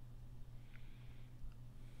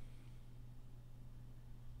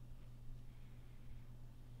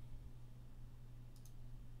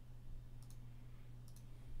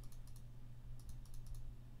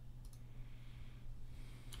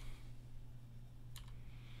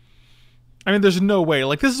 I mean, there's no way.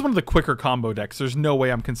 Like, this is one of the quicker combo decks. There's no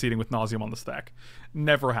way I'm conceding with Nauseam on the stack.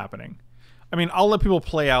 Never happening. I mean, I'll let people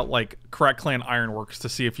play out, like, Crack Clan Ironworks to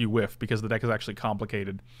see if you whiff, because the deck is actually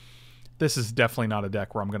complicated. This is definitely not a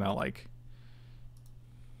deck where I'm going to, like...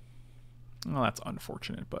 Well, that's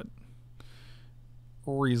unfortunate, but...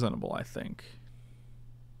 reasonable, I think.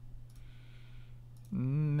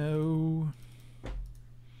 No...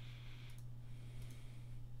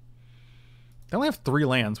 They only have 3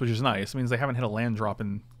 lands, which is nice. It means they haven't hit a land drop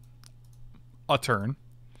in a turn.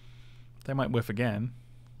 They might whiff again.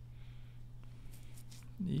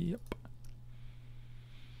 Yep.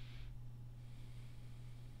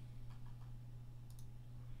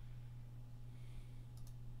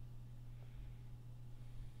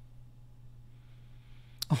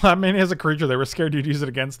 That man has a creature. They were scared you'd use it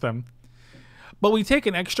against them. But we take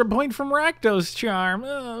an extra point from Rakdos Charm.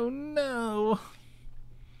 Oh, no.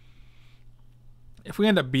 If we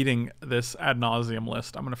end up beating this ad nauseum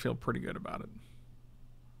list, I'm going to feel pretty good about it.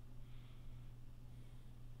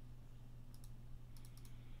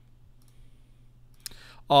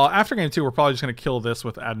 After game 2, we're probably just going to kill this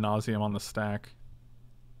with ad nauseum on the stack.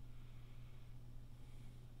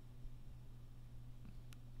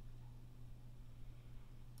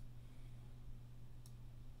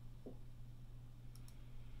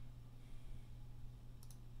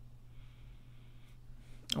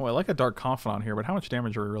 Oh, I like a Dark Confidant here, but how much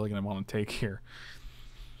damage are we really going to want to take here?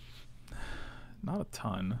 Not a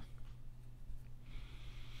ton.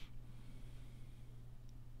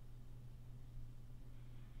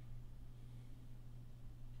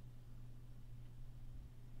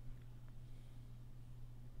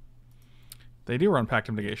 They do run Pact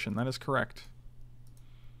of Negation, that is correct.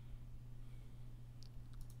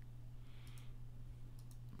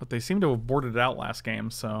 But they seem to have boarded it out last game,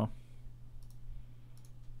 so...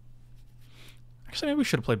 Actually, maybe we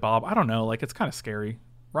should have played Bob. I don't know. Like, it's kind of scary.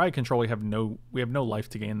 Riot Control, we have no life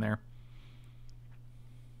to gain there.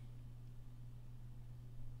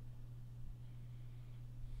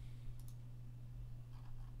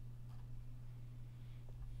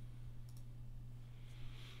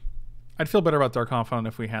 I'd feel better about Dark Confidant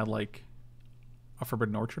if we had, like, a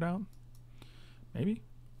Forbidden Orchard out. Maybe?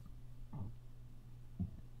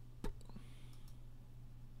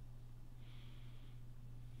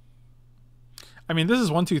 I mean, this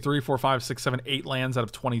is 1, 2, 3, 4, 5, 6, 7, 8 lands out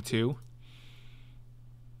of 22.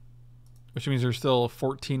 Which means there's still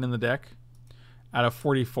 14 in the deck. Out of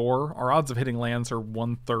 44, our odds of hitting lands are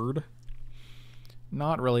 1/3.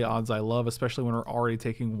 Not really odds I love, especially when we're already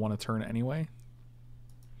taking 1 a turn anyway.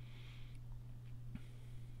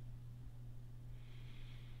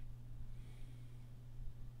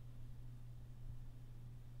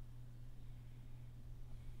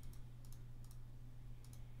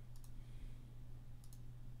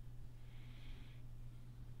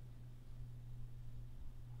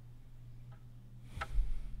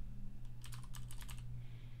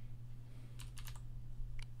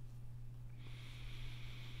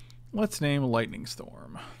 Let's name Lightning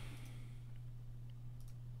Storm.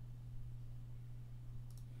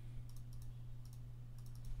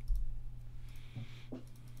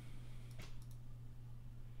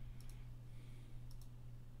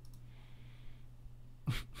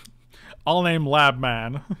 I'll name Lab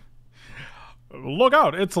Man. Look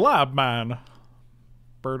out, it's Lab Man.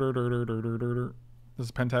 This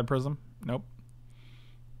is Pentad Prism? Nope.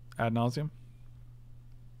 Ad nauseum?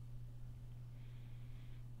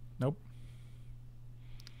 Nope.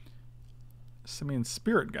 Simian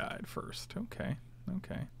Spirit Guide first. Okay.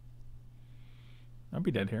 Okay. I'll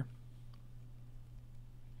be dead here.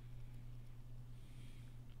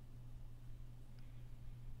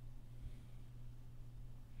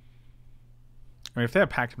 I mean, if they have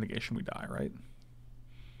Pact of Negation, we die, right?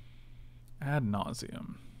 Ad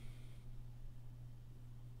nauseum.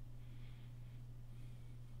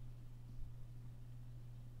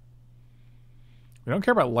 We don't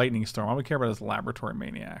care about Lightning Storm. All we care about is Laboratory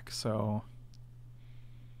Maniac, so...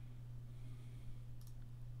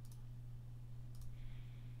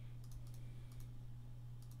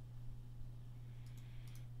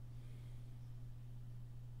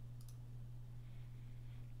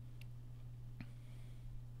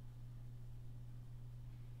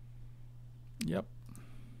 Yep.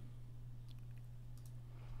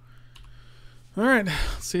 All right.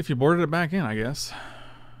 Let's see if you boarded it back in, I guess.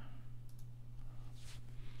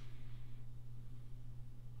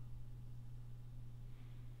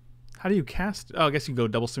 How do you cast? Oh, I guess you can go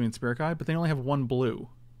double Simian Spirit Guide, but they only have one blue.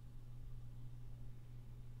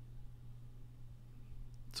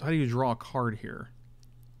 So how do you draw a card here?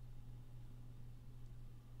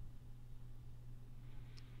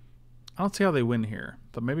 I don't see how they win here,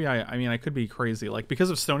 but maybe I mean, I could be crazy. Like, because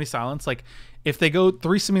of Stony Silence, like, if they go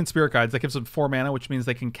 3 Simian Spirit Guides, that gives them 4 mana, which means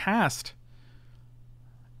they can cast...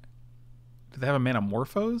 Do they have a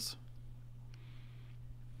Manamorphose?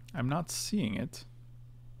 I'm not seeing it.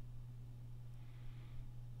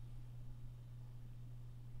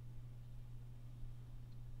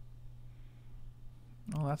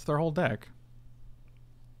 Well, that's their whole deck.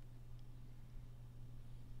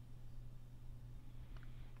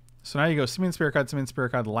 So now you go Simian Spirit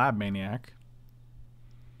Guide, Lab Maniac.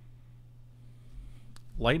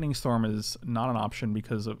 Lightning Storm is not an option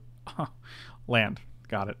because of land.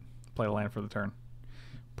 Got it. Play a land for the turn.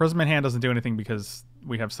 Prism in hand doesn't do anything because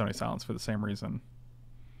we have Stony Silence for the same reason.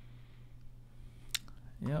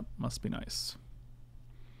 Yep, must be nice.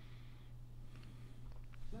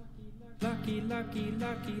 Lucky, lucky,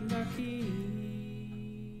 lucky, lucky.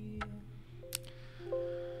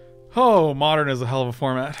 Oh, Modern is a hell of a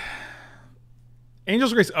format.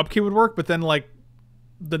 Angel's Grace upkeep would work, but then, like,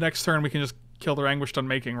 the next turn we can just kill their Anguished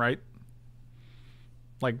Unmaking, right?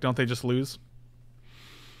 Like, don't they just lose?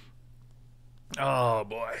 Oh,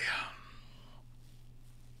 boy.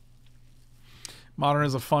 Modern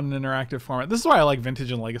is a fun, interactive format. This is why I like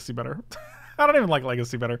Vintage and Legacy better. I don't even like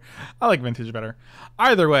Legacy better. I like Vintage better.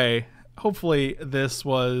 Either way, hopefully this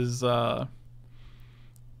was... an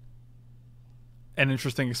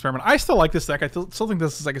interesting experiment. I still like this deck. I still think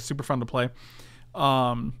this is like a super fun to play.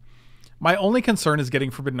 My only concern is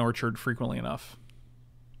getting Forbidden Orchard frequently enough.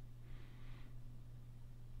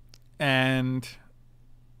 And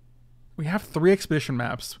we have 3 expedition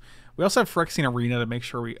maps. We also have Phyrexian Arena to make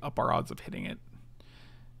sure we up our odds of hitting it.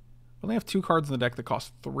 We only have 2 cards in the deck that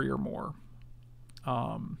cost 3 or more.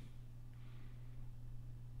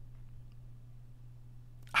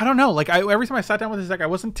 I don't know. Like, every time I sat down with this deck, I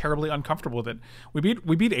wasn't terribly uncomfortable with it. We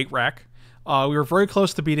beat 8 rack. We were very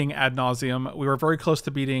close to beating Ad Nauseam. We were very close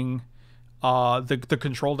to beating the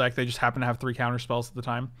control deck. They just happened to have 3 counter spells at the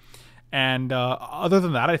time. And other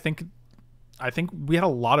than that, I think we had a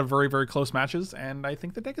lot of very, very close matches, and I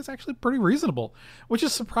think the deck is actually pretty reasonable, which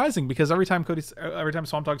is surprising because every time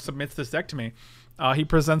Swamp Dog submits this deck to me, he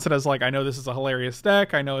presents it as like, I know this is a hilarious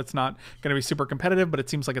deck. I know it's not going to be super competitive, but it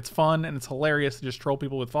seems like it's fun and it's hilarious to just troll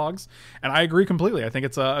people with fogs. And I agree completely. I think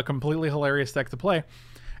it's a completely hilarious deck to play.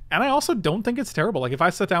 And I also don't think it's terrible. Like, if I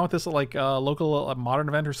sat down with this at like a local Modern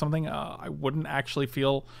event or something, I wouldn't actually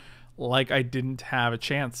feel like I didn't have a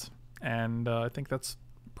chance. And I think that's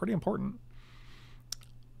pretty important.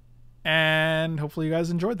 And hopefully you guys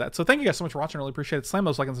enjoyed that. So thank you guys so much for watching. I really appreciate it. Slam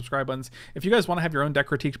those like and subscribe buttons. If you guys want to have your own deck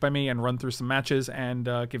critiqued by me and run through some matches and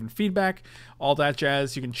given feedback, all that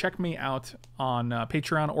jazz, you can check me out on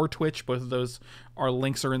Patreon or Twitch. Both of those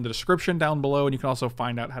links are in the description down below, and you can also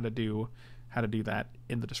find out how to do that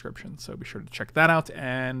in the description. So be sure to check that out.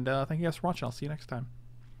 And thank you guys for watching. I'll see you next time.